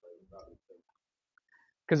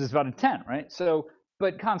 because it's about intent, right? So,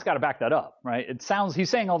 but Kant's got to back that up, right? It sounds he's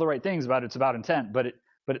saying all the right things about it's about intent, but it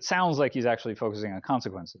sounds like he's actually focusing on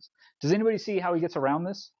consequences. Does anybody see how he gets around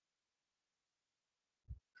this?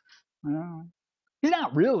 He's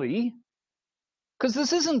not really, because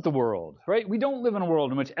this isn't the world, right? We don't live in a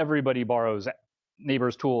world in which everybody borrows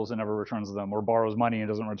neighbors' tools and never returns them, or borrows money and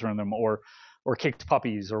doesn't return them, or kicks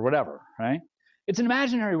puppies or whatever, right? It's an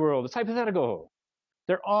imaginary world. It's hypothetical.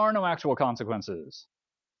 There are no actual consequences,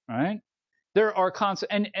 right? There are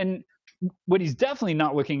and what he's definitely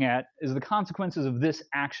not looking at is the consequences of this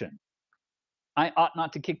action. I ought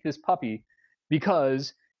not to kick this puppy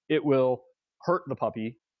because it will hurt the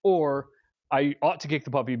puppy, or I ought to kick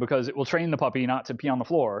the puppy because it will train the puppy not to pee on the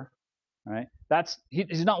floor, right?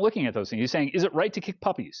 He's not looking at those things. He's saying, is it right to kick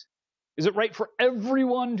puppies? Is it right for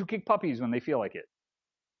everyone to kick puppies when they feel like it?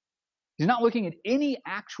 He's not looking at any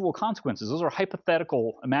actual consequences. Those are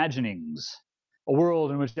hypothetical imaginings. A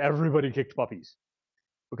world in which everybody kicked puppies.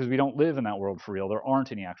 Because we don't live in that world for real. There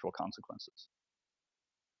aren't any actual consequences.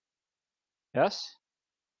 Yes?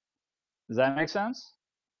 Does that make sense?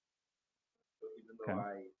 So even though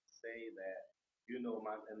I say that,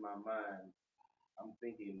 in my mind, I'm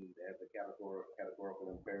thinking as a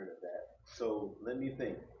categorical imperative that. So let me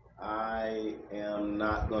think. I am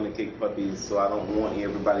not going to kick puppies, so I don't want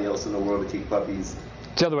everybody else in the world to kick puppies.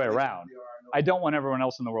 It's the other way around. I don't want everyone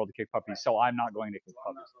else in the world to kick puppies, so I'm not going to kick puppies.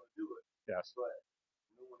 I'm not going to do it. Yes. But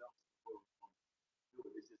no one else in the world is going to do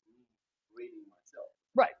it. It's just me rating myself.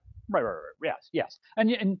 Right. Yes.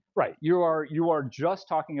 And right. You are just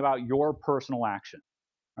talking about your personal action,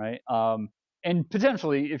 right? And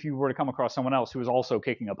potentially, if you were to come across someone else who was also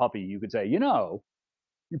kicking a puppy, you could say, you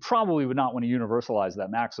probably would not want to universalize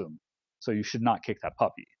that maxim, so you should not kick that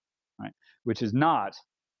puppy, right? Which is not,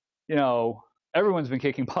 everyone's been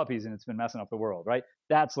kicking puppies and it's been messing up the world, right?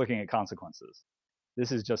 That's looking at consequences.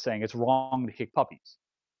 This is just saying it's wrong to kick puppies,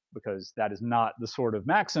 because that is not the sort of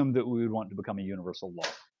maxim that we would want to become a universal law.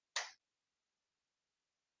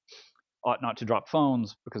 Ought not to drop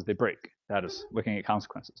phones because they break. That is looking at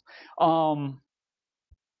consequences.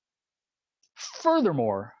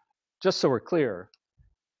 Furthermore, just so we're clear,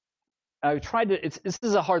 I tried to. This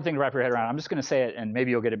is a hard thing to wrap your head around. I'm just going to say it, and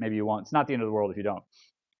maybe you'll get it, maybe you won't. It's not the end of the world if you don't.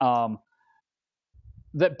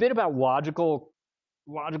 That bit about logical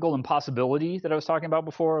impossibility that I was talking about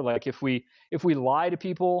before, like if we lie to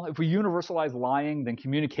people, if we universalize lying, then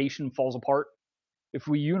communication falls apart. If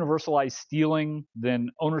we universalize stealing, then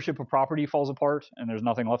ownership of property falls apart, and there's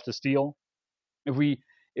nothing left to steal. If we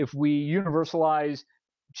universalize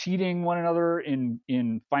cheating one another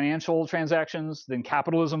in financial transactions, then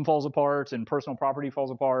capitalism falls apart and personal property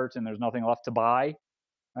falls apart, and there's nothing left to buy,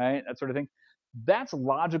 right? That sort of thing. That's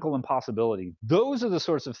logical impossibility. Those are the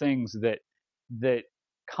sorts of things that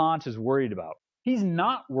Kant is worried about. He's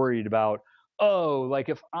not worried about, like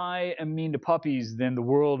if I am mean to puppies, then the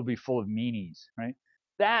world will be full of meanies, right?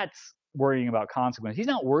 That's worrying about consequence. He's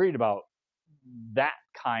not worried about that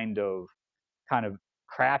kind of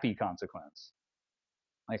crappy consequence.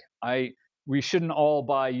 Like we shouldn't all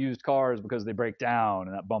buy used cars because they break down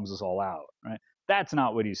and that bums us all out, right? That's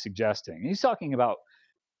not what he's suggesting. He's talking about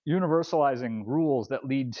universalizing rules that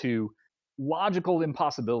lead to logical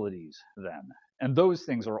impossibilities then. And those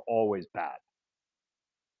things are always bad.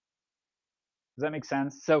 Does that make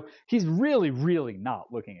sense? So he's really, really not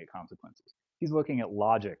looking at consequences. He's looking at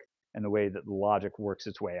logic and the way that the logic works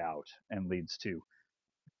its way out and leads to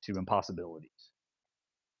impossibilities.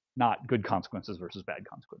 Not good consequences versus bad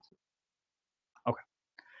consequences. Okay.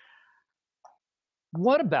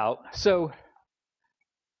 What about, so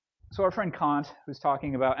our friend Kant was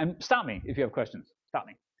talking about, and stop me if you have questions. Stop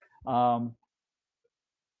me. Our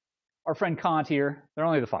friend Kant here, they're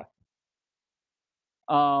only the five,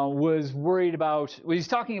 was worried about, he's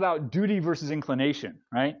talking about duty versus inclination,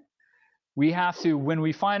 right? We have to, when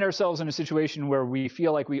we find ourselves in a situation where we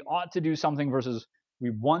feel like we ought to do something versus we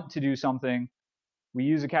want to do something, we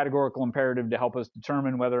use a categorical imperative to help us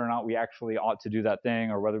determine whether or not we actually ought to do that thing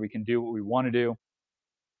or whether we can do what we want to do.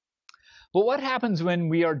 But what happens when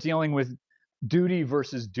we are dealing with duty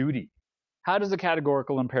versus duty? How does the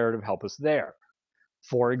categorical imperative help us there?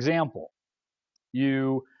 For example,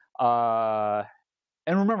 and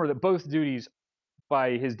remember that both duties,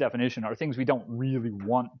 by his definition, are things we don't really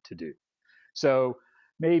want to do. So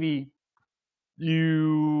maybe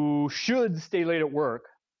you should stay late at work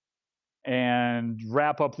and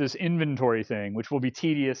wrap up this inventory thing, which will be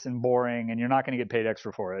tedious and boring, and you're not going to get paid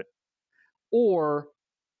extra for it. Or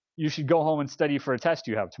you should go home and study for a test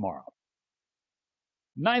you have tomorrow.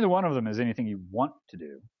 Neither one of them is anything you want to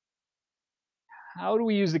do. how do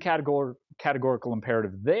we use the categorical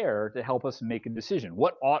imperative there to help us make a decision?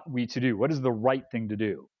 What ought we to do? What is the right thing to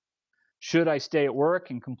do? Should I stay at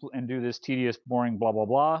work and do this tedious, boring, blah, blah,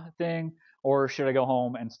 blah thing? Or should I go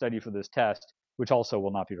home and study for this test, which also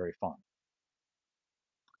will not be very fun?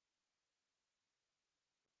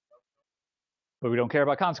 But we don't care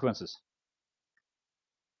about consequences.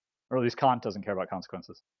 Or at least Kant doesn't care about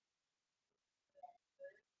consequences.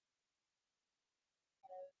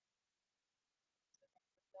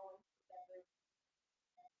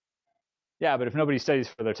 Yeah, but if nobody studies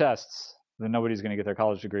for their tests, then nobody's going to get their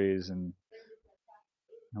college degrees and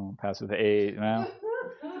no one pass with A. Well,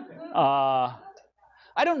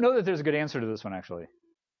 I don't know that there's a good answer to this one, actually.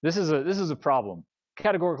 This is a problem.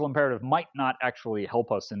 Categorical imperative might not actually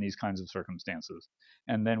help us in these kinds of circumstances,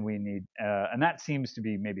 and then we need, and that seems to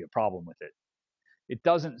be maybe a problem with it. It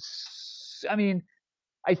doesn't. I mean,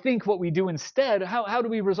 I think what we do instead. How do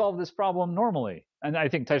we resolve this problem normally? And I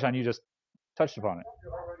think Taishan, you just touched upon it.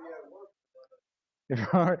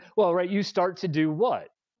 Well, right, you start to do what?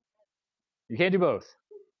 You can't do both.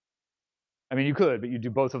 I mean, you could, but you do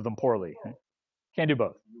both of them poorly. Right? Can't do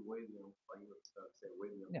both.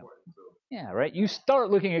 Yeah, right. You start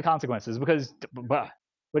looking at consequences because what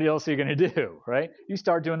else are you going to do, right? You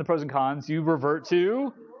start doing the pros and cons. You revert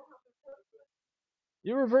to.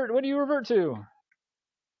 What do you revert to?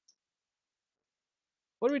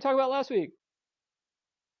 What did we talk about last week?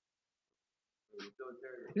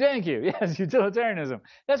 Thank you. Yes, utilitarianism.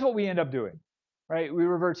 That's what we end up doing, right? We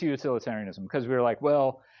revert to utilitarianism because we were like,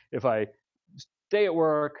 well, if I stay at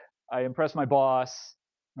work, I impress my boss,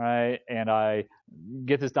 right, and I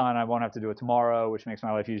get this done, I won't have to do it tomorrow, which makes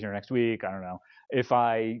my life easier next week. I don't know. If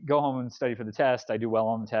I go home and study for the test, I do well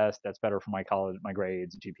on the test. That's better for my college, my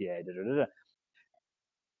grades, GPA. Da, da, da, da.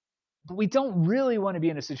 But we don't really want to be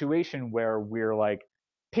in a situation where we're like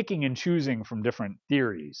picking and choosing from different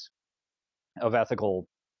theories of ethical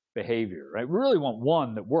behavior, right? We really want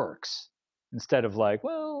one that works instead of like,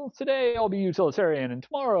 well, today I'll be utilitarian and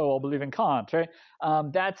tomorrow I'll believe in Kant, right?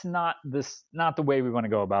 That's not the way we want to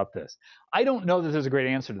go about this. I don't know that there's a great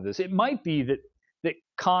answer to this. It might be that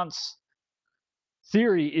Kant's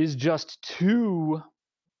theory is just too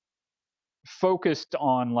focused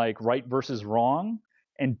on like right versus wrong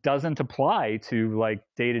and doesn't apply to like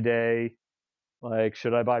day-to-day, like,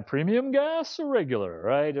 should I buy premium gas or regular,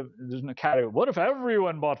 right? There's no category. What if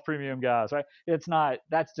everyone bought premium gas, right? It's not,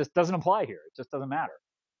 that just doesn't apply here. It just doesn't matter.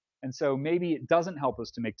 And so maybe it doesn't help us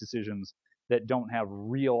to make decisions that don't have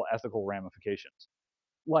real ethical ramifications.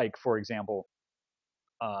 Like, for example,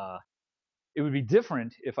 it would be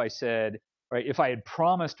different if I said, right, if I had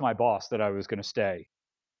promised my boss that I was going to stay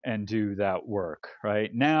and do that work, right?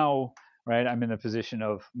 Now, right, I'm in the position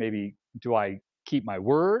of maybe, do I keep my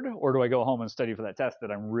word or do I go home and study for that test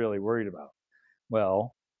that I'm really worried about?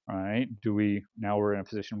 Well, right, now we're in a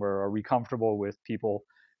position where are we comfortable with people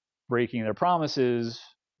breaking their promises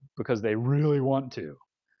because they really want to?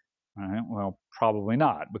 Right? Well, probably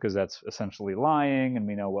not, because that's essentially lying, and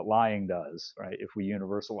we know what lying does, right? If we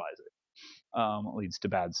universalize it, it leads to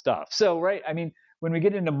bad stuff. So, right, I mean, when we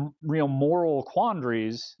get into real moral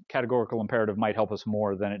quandaries, categorical imperative might help us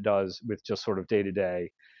more than it does with just sort of day-to-day,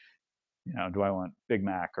 do I want Big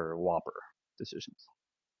Mac or Whopper decisions?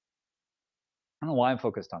 I don't know why I'm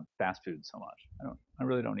focused on fast food so much. I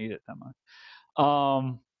really don't eat it that much.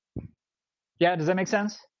 Yeah, does that make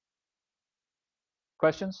sense?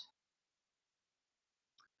 Questions?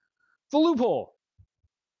 The loophole.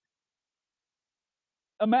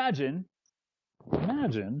 Imagine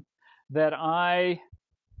that I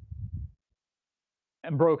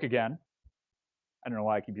am broke again. I don't know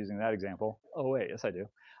why I keep using that example. Oh, wait, yes, I do.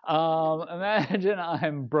 Imagine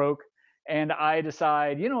I'm broke and I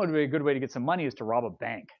decide, what would be a good way to get some money is to rob a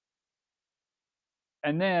bank.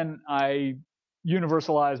 And then I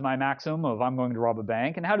universalize my maxim of I'm going to rob a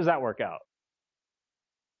bank. And how does that work out?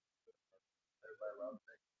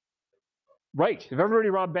 Right. If everybody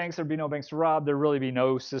robbed banks, there'd be no banks to rob. There'd really be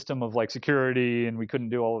no system of like security, and we couldn't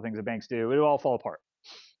do all the things that banks do. It would all fall apart.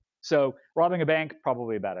 So robbing a bank,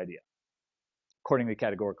 probably a bad idea, according to the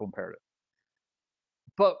categorical imperative.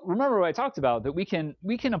 But remember what I talked about, that we can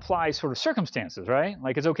apply sort of circumstances, right?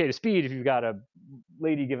 Like it's okay to speed if you've got a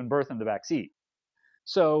lady giving birth in the back seat.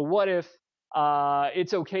 So what if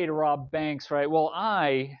it's okay to rob banks, right? Well,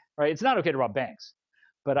 it's not okay to rob banks,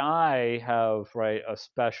 but I have, right, a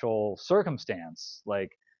special circumstance.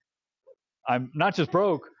 Like I'm not just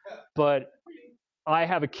broke, but I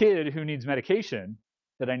have a kid who needs medication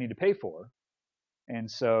that I need to pay for.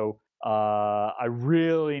 And so I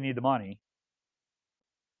really need the money.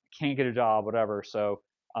 Can't get a job, whatever. So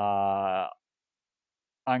I'm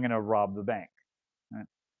going to rob the bank. Right?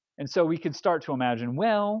 And so we could start to imagine,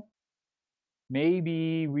 well,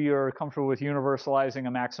 maybe we are comfortable with universalizing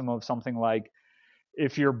a maxim of something like,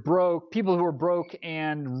 if you're broke, people who are broke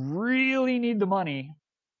and really need the money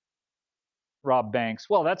rob banks.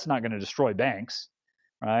 Well, that's not going to destroy banks,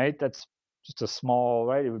 right? That's just a small,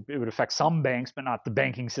 right? It would affect some banks, but not the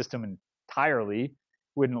banking system entirely.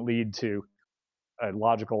 Wouldn't lead to a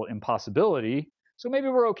logical impossibility. So maybe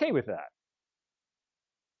we're okay with that.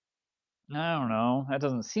 I don't know. That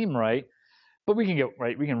doesn't seem right. But we can get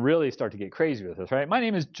right. We can really start to get crazy with this, right? My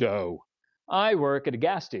name is Joe. I work at a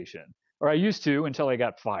gas station, or I used to until I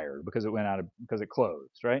got fired because it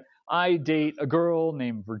closed, right? I date a girl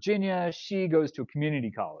named Virginia. She goes to a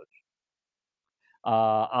community college.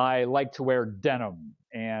 I like to wear denim,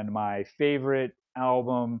 and my favorite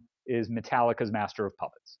album is Metallica's Master of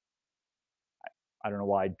Puppets. I don't know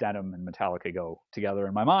why denim and Metallica go together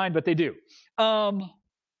in my mind, but they do.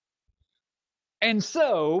 And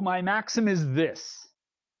so my maxim is this.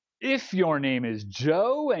 If your name is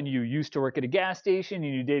Joe and you used to work at a gas station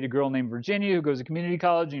and you date a girl named Virginia who goes to community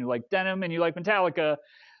college and you like denim and you like Metallica,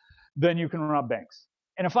 then you can rob banks.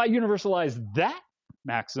 And if I universalize that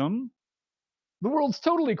maxim, the world's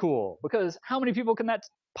totally cool, because how many people can that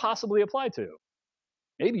possibly apply to?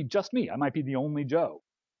 Maybe just me. I might be the only Joe.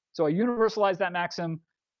 So I universalize that maxim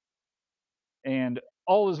and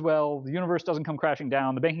all is well. The universe doesn't come crashing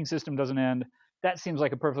down. The banking system doesn't end. That seems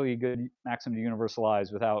like a perfectly good maxim to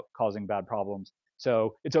universalize without causing bad problems.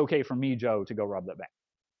 So it's okay for me, Joe, to go rob that bank.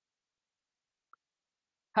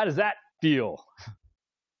 How does that feel?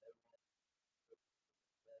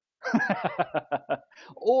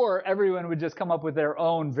 Or everyone would just come up with their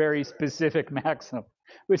own very specific maxim,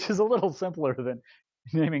 which is a little simpler than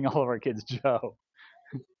naming all of our kids Joe.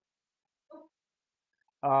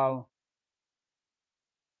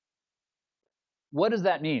 What does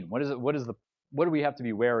that mean? What do we have to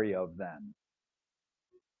be wary of then?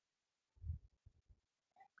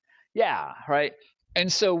 Yeah, right.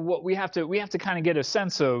 And so what we have to kind of get a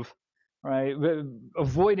sense of, right,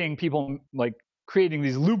 avoiding people like creating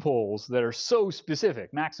these loopholes that are so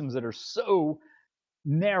specific, maxims that are so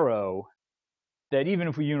narrow that even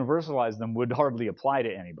if we universalize them would hardly apply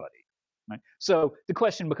to anybody. Right? So the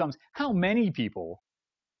question becomes, how many people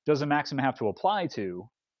does a maxim have to apply to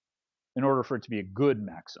in order for it to be a good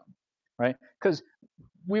maxim, right? Because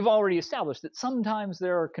we've already established that sometimes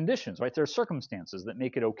there are conditions, right? There are circumstances that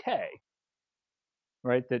make it okay,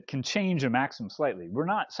 right? That can change a maxim slightly. We're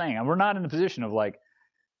not in the position of like,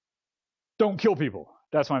 don't kill people.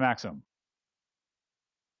 That's my maxim.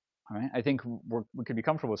 All right? I think we could be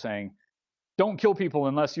comfortable saying, don't kill people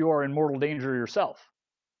unless you are in mortal danger yourself,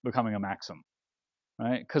 becoming a maxim,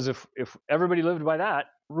 right? Because if everybody lived by that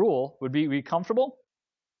rule, would be comfortable?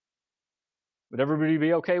 Would everybody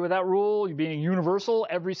be okay with that rule being universal?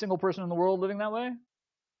 Every single person in the world living that way?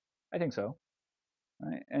 I think so.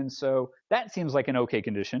 Right? And so that seems like an okay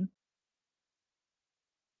condition.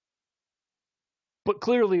 But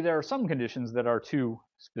clearly there are some conditions that are too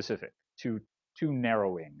specific, too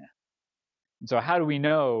narrowing. And so how do we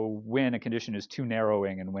know when a condition is too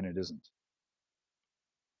narrowing and when it isn't?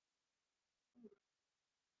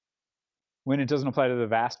 When it doesn't apply to the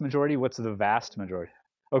vast majority, what's the vast majority?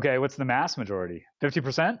 Okay, what's the mass majority?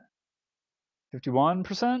 50%?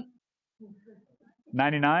 51%?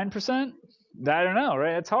 99%? I don't know,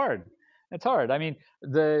 right? It's hard. I mean,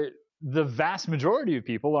 the vast majority of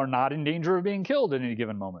people are not in danger of being killed at any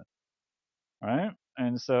given moment, right?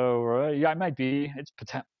 And so, yeah, it might be. It's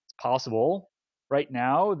possible right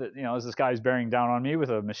now that, as this guy's bearing down on me with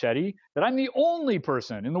a machete, that I'm the only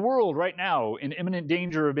person in the world right now in imminent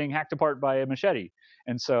danger of being hacked apart by a machete.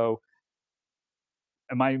 And so,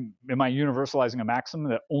 am I universalizing a maxim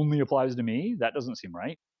that only applies to me? That doesn't seem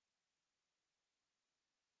right.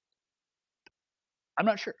 I'm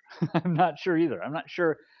not sure. I'm not sure either. I'm not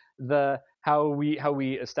sure how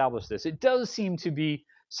we establish this. It does seem to be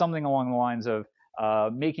something along the lines of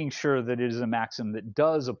making sure that it is a maxim that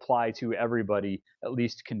does apply to everybody, at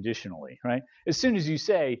least conditionally, right? As soon as you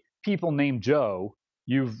say people named Joe,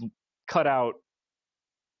 you've cut out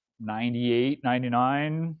 98,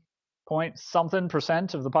 99 point something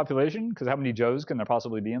percent of the population, because how many Joes can there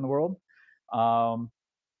possibly be in the world? And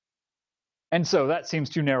so that seems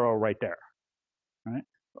too narrow right there. Right?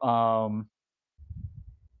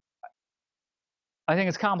 I think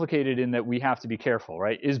it's complicated in that we have to be careful,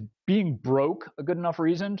 right? Is being broke a good enough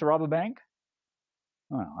reason to rob a bank?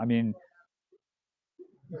 Well, I mean,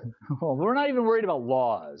 well, we're not even worried about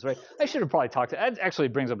laws, right? I should have probably talked that actually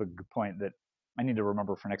brings up a good point that I need to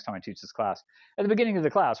remember for next time I teach this class. At the beginning of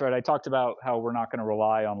the class, right, I talked about how we're not going to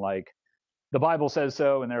rely on like the Bible says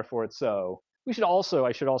so and therefore it's so. I should also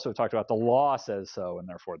have talked about the law says so, and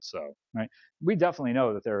therefore it's so, right? We definitely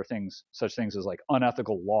know that there are such things as like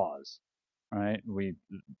unethical laws, right? We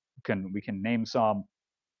can name some,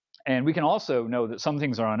 and we can also know that some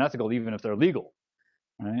things are unethical even if they're legal,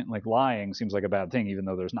 right? Like lying seems like a bad thing, even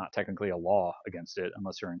though there's not technically a law against it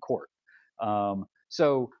unless you're in court.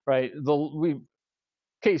 So, right,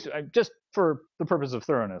 just for the purpose of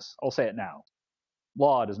thoroughness, I'll say it now.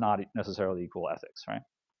 Law does not necessarily equal ethics, right?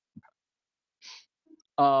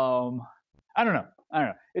 I don't know.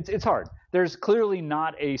 It's hard. There's clearly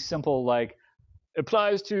not a simple like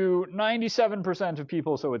applies to 97% of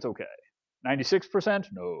people, so it's okay. 96%,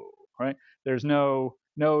 no, right? There's no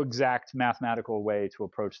exact mathematical way to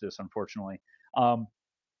approach this, unfortunately.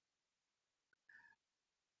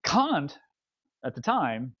 Kant at the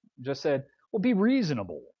time just said, well, be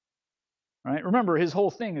reasonable, right? Remember, his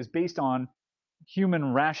whole thing is based on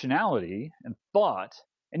human rationality and thought,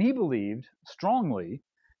 and he believed strongly,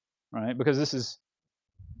 right, because this is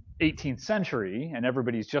 18th century and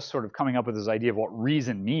everybody's just sort of coming up with this idea of what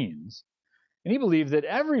reason means. And he believed that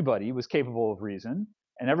everybody was capable of reason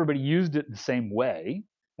and everybody used it the same way.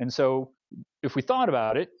 And so if we thought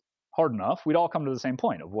about it hard enough, we'd all come to the same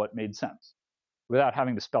point of what made sense without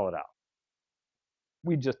having to spell it out.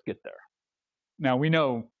 We'd just get there. Now, we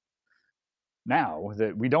know now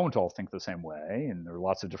that we don't all think the same way, and there are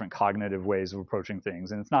lots of different cognitive ways of approaching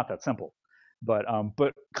things, and it's not that simple. But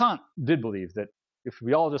Kant did believe that if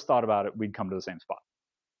we all just thought about it, we'd come to the same spot.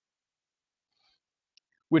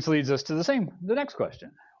 Which leads us to the next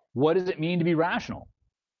question. What does it mean to be rational?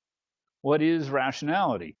 What is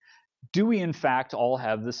rationality? Do we in fact all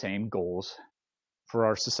have the same goals for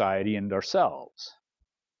our society and ourselves?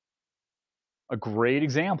 A great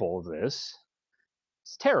example of this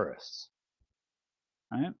is terrorists.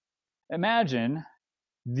 Right? Imagine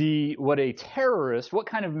what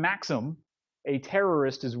kind of maxim a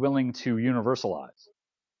terrorist is willing to universalize.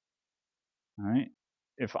 All right?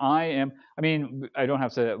 If I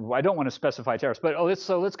don't want to specify terrorists, but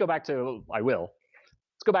let's go back to,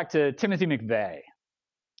 let's go back to Timothy McVeigh,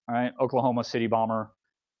 all right, Oklahoma City bomber,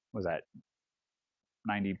 what was that,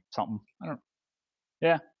 90 something,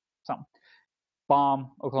 something,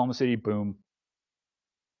 bomb, Oklahoma City, boom,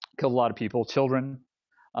 killed a lot of people, children,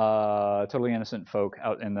 totally innocent folk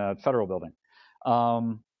out in the federal building.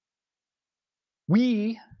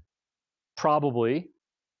 We probably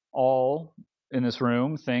all in this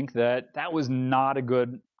room think that was not a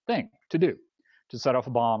good thing to do, to set off a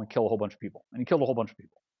bomb and kill a whole bunch of people. And he killed a whole bunch of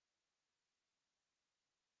people.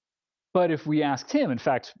 But if we asked him, in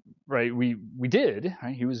fact, right, we did,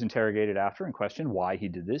 right, he was interrogated after and questioned why he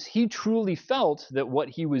did this. He truly felt that what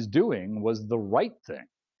he was doing was the right thing.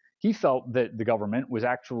 He felt that the government was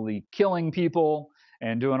actually killing people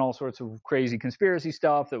and doing all sorts of crazy conspiracy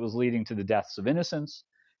stuff that was leading to the deaths of innocents.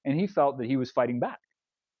 And he felt that he was fighting back.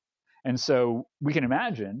 And so we can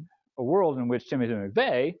imagine a world in which Timothy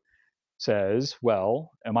McVeigh says,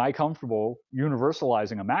 well, am I comfortable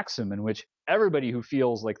universalizing a maxim in which everybody who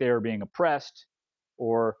feels like they are being oppressed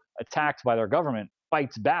or attacked by their government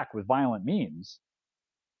fights back with violent means?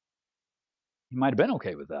 He might have been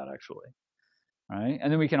okay with that, actually. Right?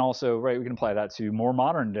 And then we can also, right, we can apply that to more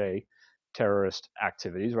modern day terrorist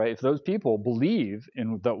activities, right? If those people believe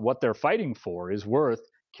in what they're fighting for is worth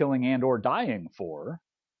killing and or dying for,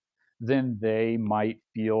 then they might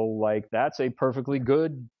feel like that's a perfectly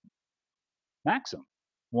good maxim,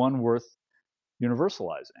 one worth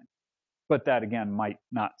universalizing. But that, again, might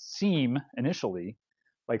not seem initially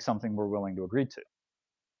like something we're willing to agree to.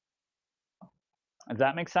 Does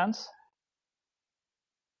that make sense?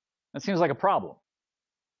 That seems like a problem.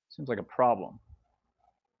 Seems like a problem.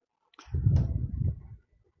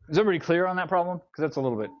 Is everybody clear on that problem? Because that's a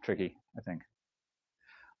little bit tricky, I think.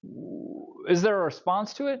 Is there a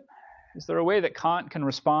response to it? Is there a way that Kant can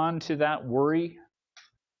respond to that worry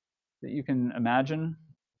that you can imagine?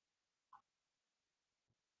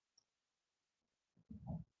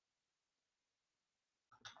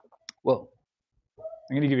 Whoa.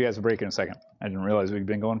 I'm going to give you guys a break in a second. I didn't realize we'd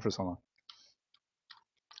been going for so long.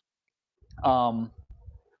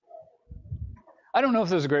 I don't know if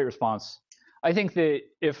there's a great response. I think that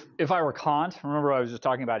if I were Kant, remember I was just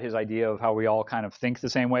talking about his idea of how we all kind of think the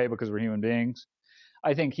same way because we're human beings.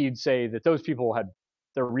 I think he'd say that those people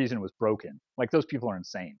their reason was broken. Like those people are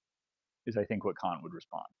insane, is I think what Kant would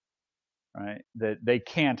respond, right? That they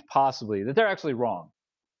can't possibly, that they're actually wrong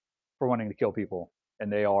for wanting to kill people,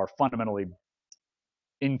 and they are fundamentally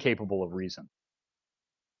incapable of reason.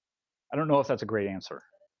 I don't know if that's a great answer.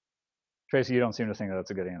 Tracy, you don't seem to think that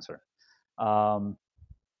that's a good answer. I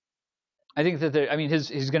think that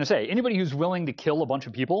he's going to say anybody who's willing to kill a bunch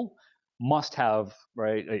of people, must have,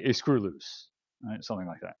 right, a screw loose, right, something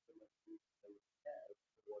like that.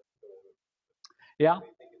 Yeah.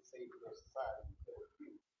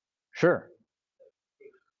 Sure.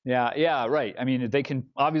 Yeah, right. I mean, they can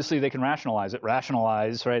rationalize it.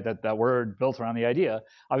 Rationalize, right? That word built around the idea.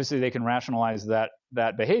 Obviously, they can rationalize that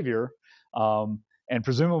behavior, and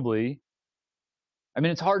presumably, I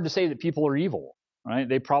mean, it's hard to say that people are evil, right?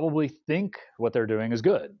 They probably think what they're doing is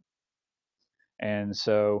good, and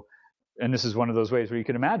so, and this is one of those ways where you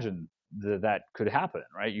can imagine that could happen,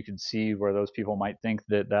 right? You can see where those people might think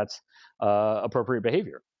that that's appropriate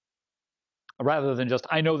behavior, rather than just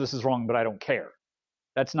I know this is wrong, but I don't care.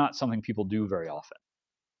 That's not something people do very often,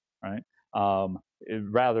 right?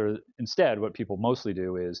 Rather, instead, what people mostly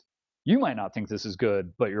do is, you might not think this is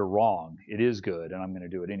good, but you're wrong. It is good, and I'm going to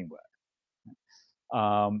do it anyway.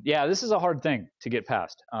 Yeah, this is a hard thing to get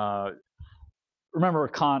past. Remember,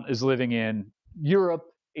 Kant is living in Europe,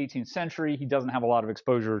 18th century. He doesn't have a lot of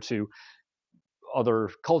exposure to other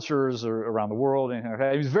cultures or around the world. And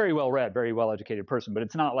he was very well read, very well educated person, but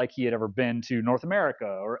it's not like he had ever been to North America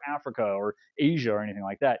or Africa or Asia or anything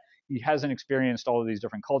like that. He hasn't experienced all of these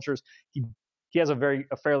different cultures. He has a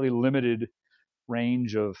fairly limited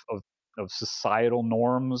range of societal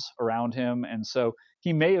norms around him, and so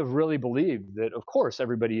he may have really believed that, of course,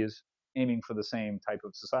 everybody is aiming for the same type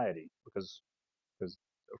of society because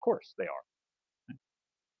of course they are.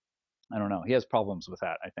 I don't know. He has problems with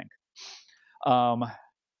that, I think.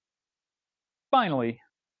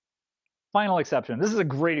 Final exception. This is a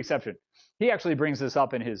great exception. He actually brings this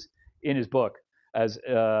up in his book as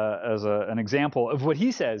an example of what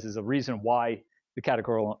he says is a reason why the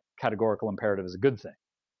categorical imperative is a good thing.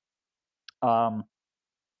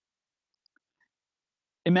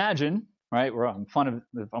 Imagine, right? I'm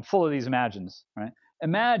full of these imagines, right?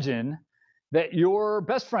 Imagine that your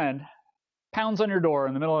best friend pounds on your door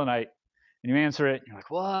in the middle of the night, and you answer it. And you're like,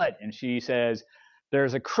 "What?" And she says,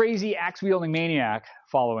 "There's a crazy axe-wielding maniac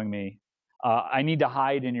following me. I need to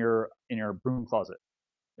hide in your broom closet."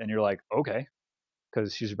 And you're like, "Okay,"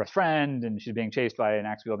 because she's your best friend and she's being chased by an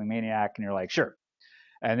axe-wielding maniac, and you're like, "Sure."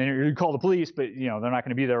 And then you call the police, but they're not going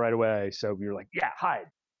to be there right away. So you're like, "Yeah, hide."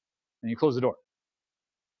 And you close the door.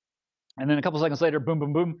 And then a couple seconds later, boom,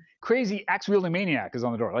 boom, boom, crazy axe-wielding maniac is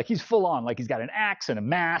on the door. Like, he's full on, like he's got an axe and a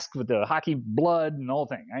mask with the hockey blood and the whole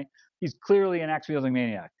thing, right? He's clearly an axe-wielding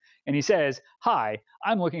maniac. And he says, "Hi,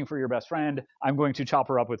 I'm looking for your best friend. I'm going to chop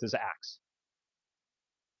her up with this axe."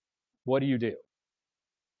 What do you do?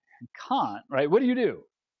 And Kant, right? What do?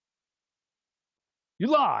 You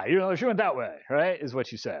lie. She went that way, right? Is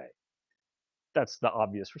what you say. That's the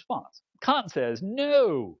obvious response. Kant says,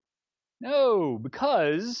 no,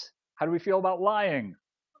 because how do we feel about lying?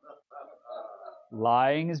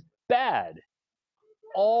 Lying is bad.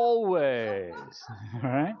 Always.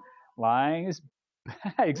 Right? Lying is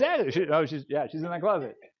bad. Exactly. She's in that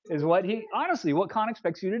closet. Is what Kant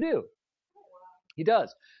expects you to do. He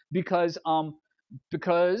does. Because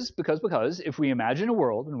if we imagine a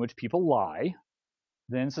world in which people lie,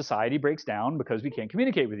 then society breaks down because we can't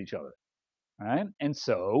communicate with each other. Right? And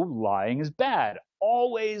so lying is bad.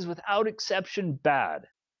 Always, without exception, bad.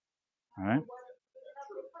 Right?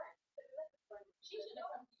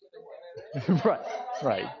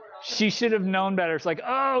 Right. She should have known better. It's like,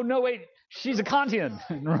 oh no, wait, she's a Kantian.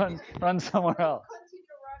 run somewhere else.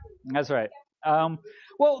 That's right.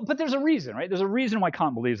 Well, but there's a reason, right? There's a reason why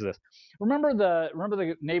Kant believes this. Remember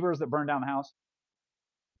the neighbors that burned down the house?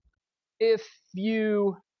 If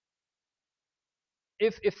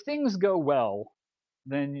things go well,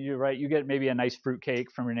 then you get maybe a nice fruit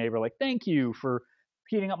cake from your neighbor, like, "Thank you for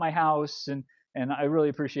heating up my house, and I really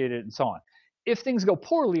appreciate it," and so on. If things go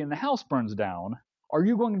poorly and the house burns down, are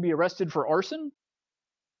you going to be arrested for arson?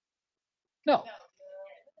 No.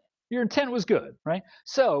 Your intent was good, right?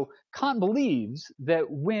 So Kant believes that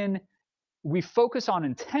when we focus on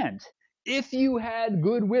intent, if you had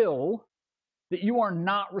goodwill, that you are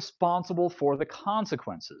not responsible for the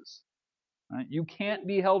consequences. Right? You can't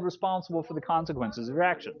be held responsible for the consequences of your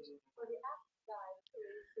actions.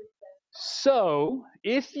 So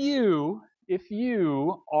if you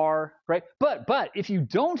are right, but if you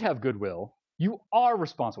don't have goodwill, you are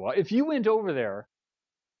responsible. If you went over there,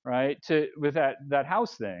 right, with that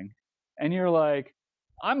house thing, and you're like,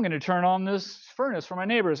 "I'm going to turn on this furnace for my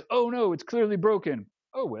neighbors." "Oh no, it's clearly broken."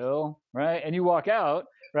 "Oh well," right? And you walk out,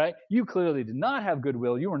 right? You clearly did not have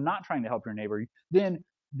goodwill. You were not trying to help your neighbor. Then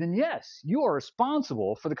yes, you are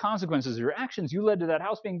responsible for the consequences of your actions. You led to that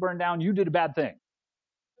house being burned down. You did a bad thing.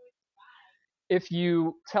 If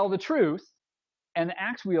you tell the truth and the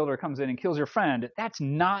axe wielder comes in and kills your friend, that's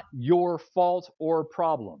not your fault or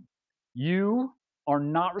problem. You are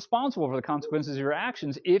not responsible for the consequences of your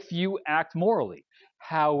actions if you act morally.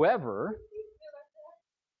 However,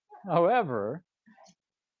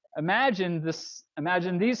 imagine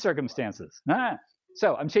these circumstances.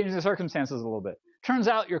 So I'm changing the circumstances a little bit. Turns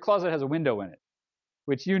out your closet has a window in it,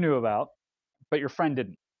 which you knew about, but your friend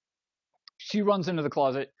didn't. She runs into the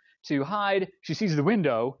closet to hide. She sees the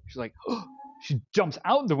window. She's like, oh. She jumps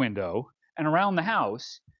out the window and around the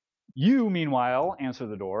house. You, meanwhile, answer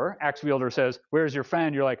the door. Axe wielder says, where's your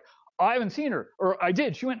friend? You're like, oh, I haven't seen her. Or I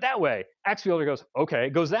did. She went that way. Axe wielder goes,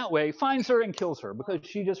 okay, goes that way, finds her and kills her because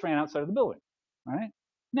she just ran outside of the building. Right?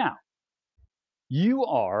 Now, you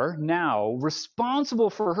are now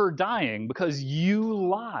responsible for her dying because you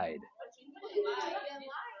lied.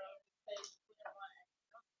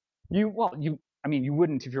 You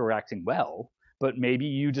wouldn't if you were acting well, but maybe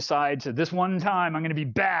you decide to, this one time I'm going to be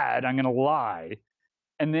bad, I'm going to lie.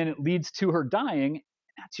 And then it leads to her dying.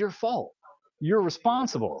 That's your fault. You're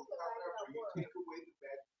responsible.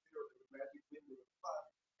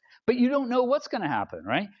 But you don't know what's going to happen,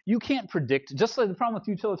 right? You can't predict, just like the problem with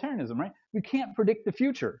utilitarianism, right? We can't predict the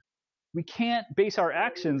future. We can't base our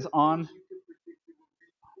actions on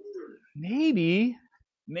maybe,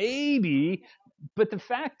 but the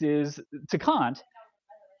fact is, to Kant,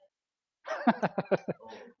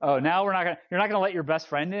 oh, now you're not gonna let your best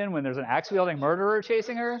friend in when there's an axe wielding murderer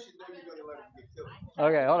chasing her?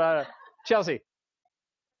 Okay, hold on. Chelsea.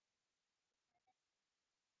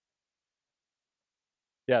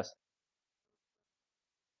 Yes.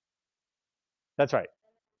 That's right.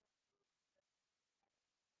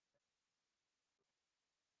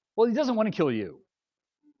 Well, he doesn't want to kill you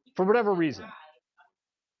for whatever reason.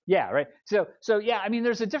 Yeah, right. So yeah,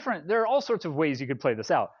 there are all sorts of ways you could play this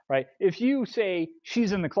out, right? If you say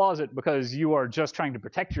she's in the closet because you are just trying to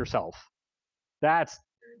protect yourself, that's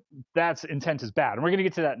intent is bad. And we're going to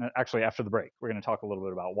get to that actually after the break. We're going to talk a little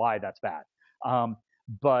bit about why that's bad.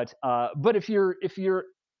 But if your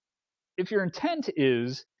intent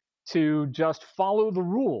is to just follow the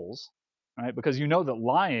rules, right? Because you know that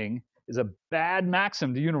lying is a bad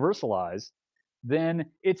maxim to universalize, then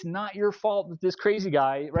it's not your fault that this crazy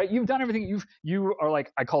guy, right? You've done everything. You are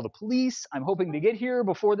like, I call the police. I'm hoping to get here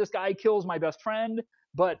before this guy kills my best friend.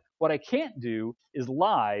 But what I can't do is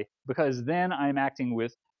lie because then I'm acting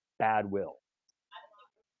with bad will.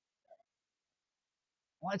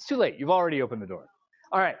 Well, it's too late. You've already opened the door.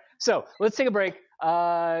 All right, so let's take a break.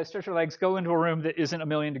 Stretch your legs, go into a room that isn't a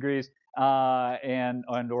million degrees, and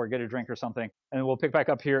or get a drink or something, and we'll pick back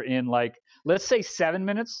up here in let's say 7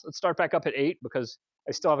 minutes. Let's start back up at 8 because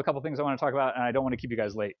I still have a couple things I want to talk about, and I don't want to keep you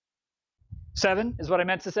guys late. 7 is what I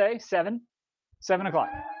meant to say. 7 o'clock.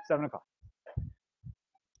 7 o'clock.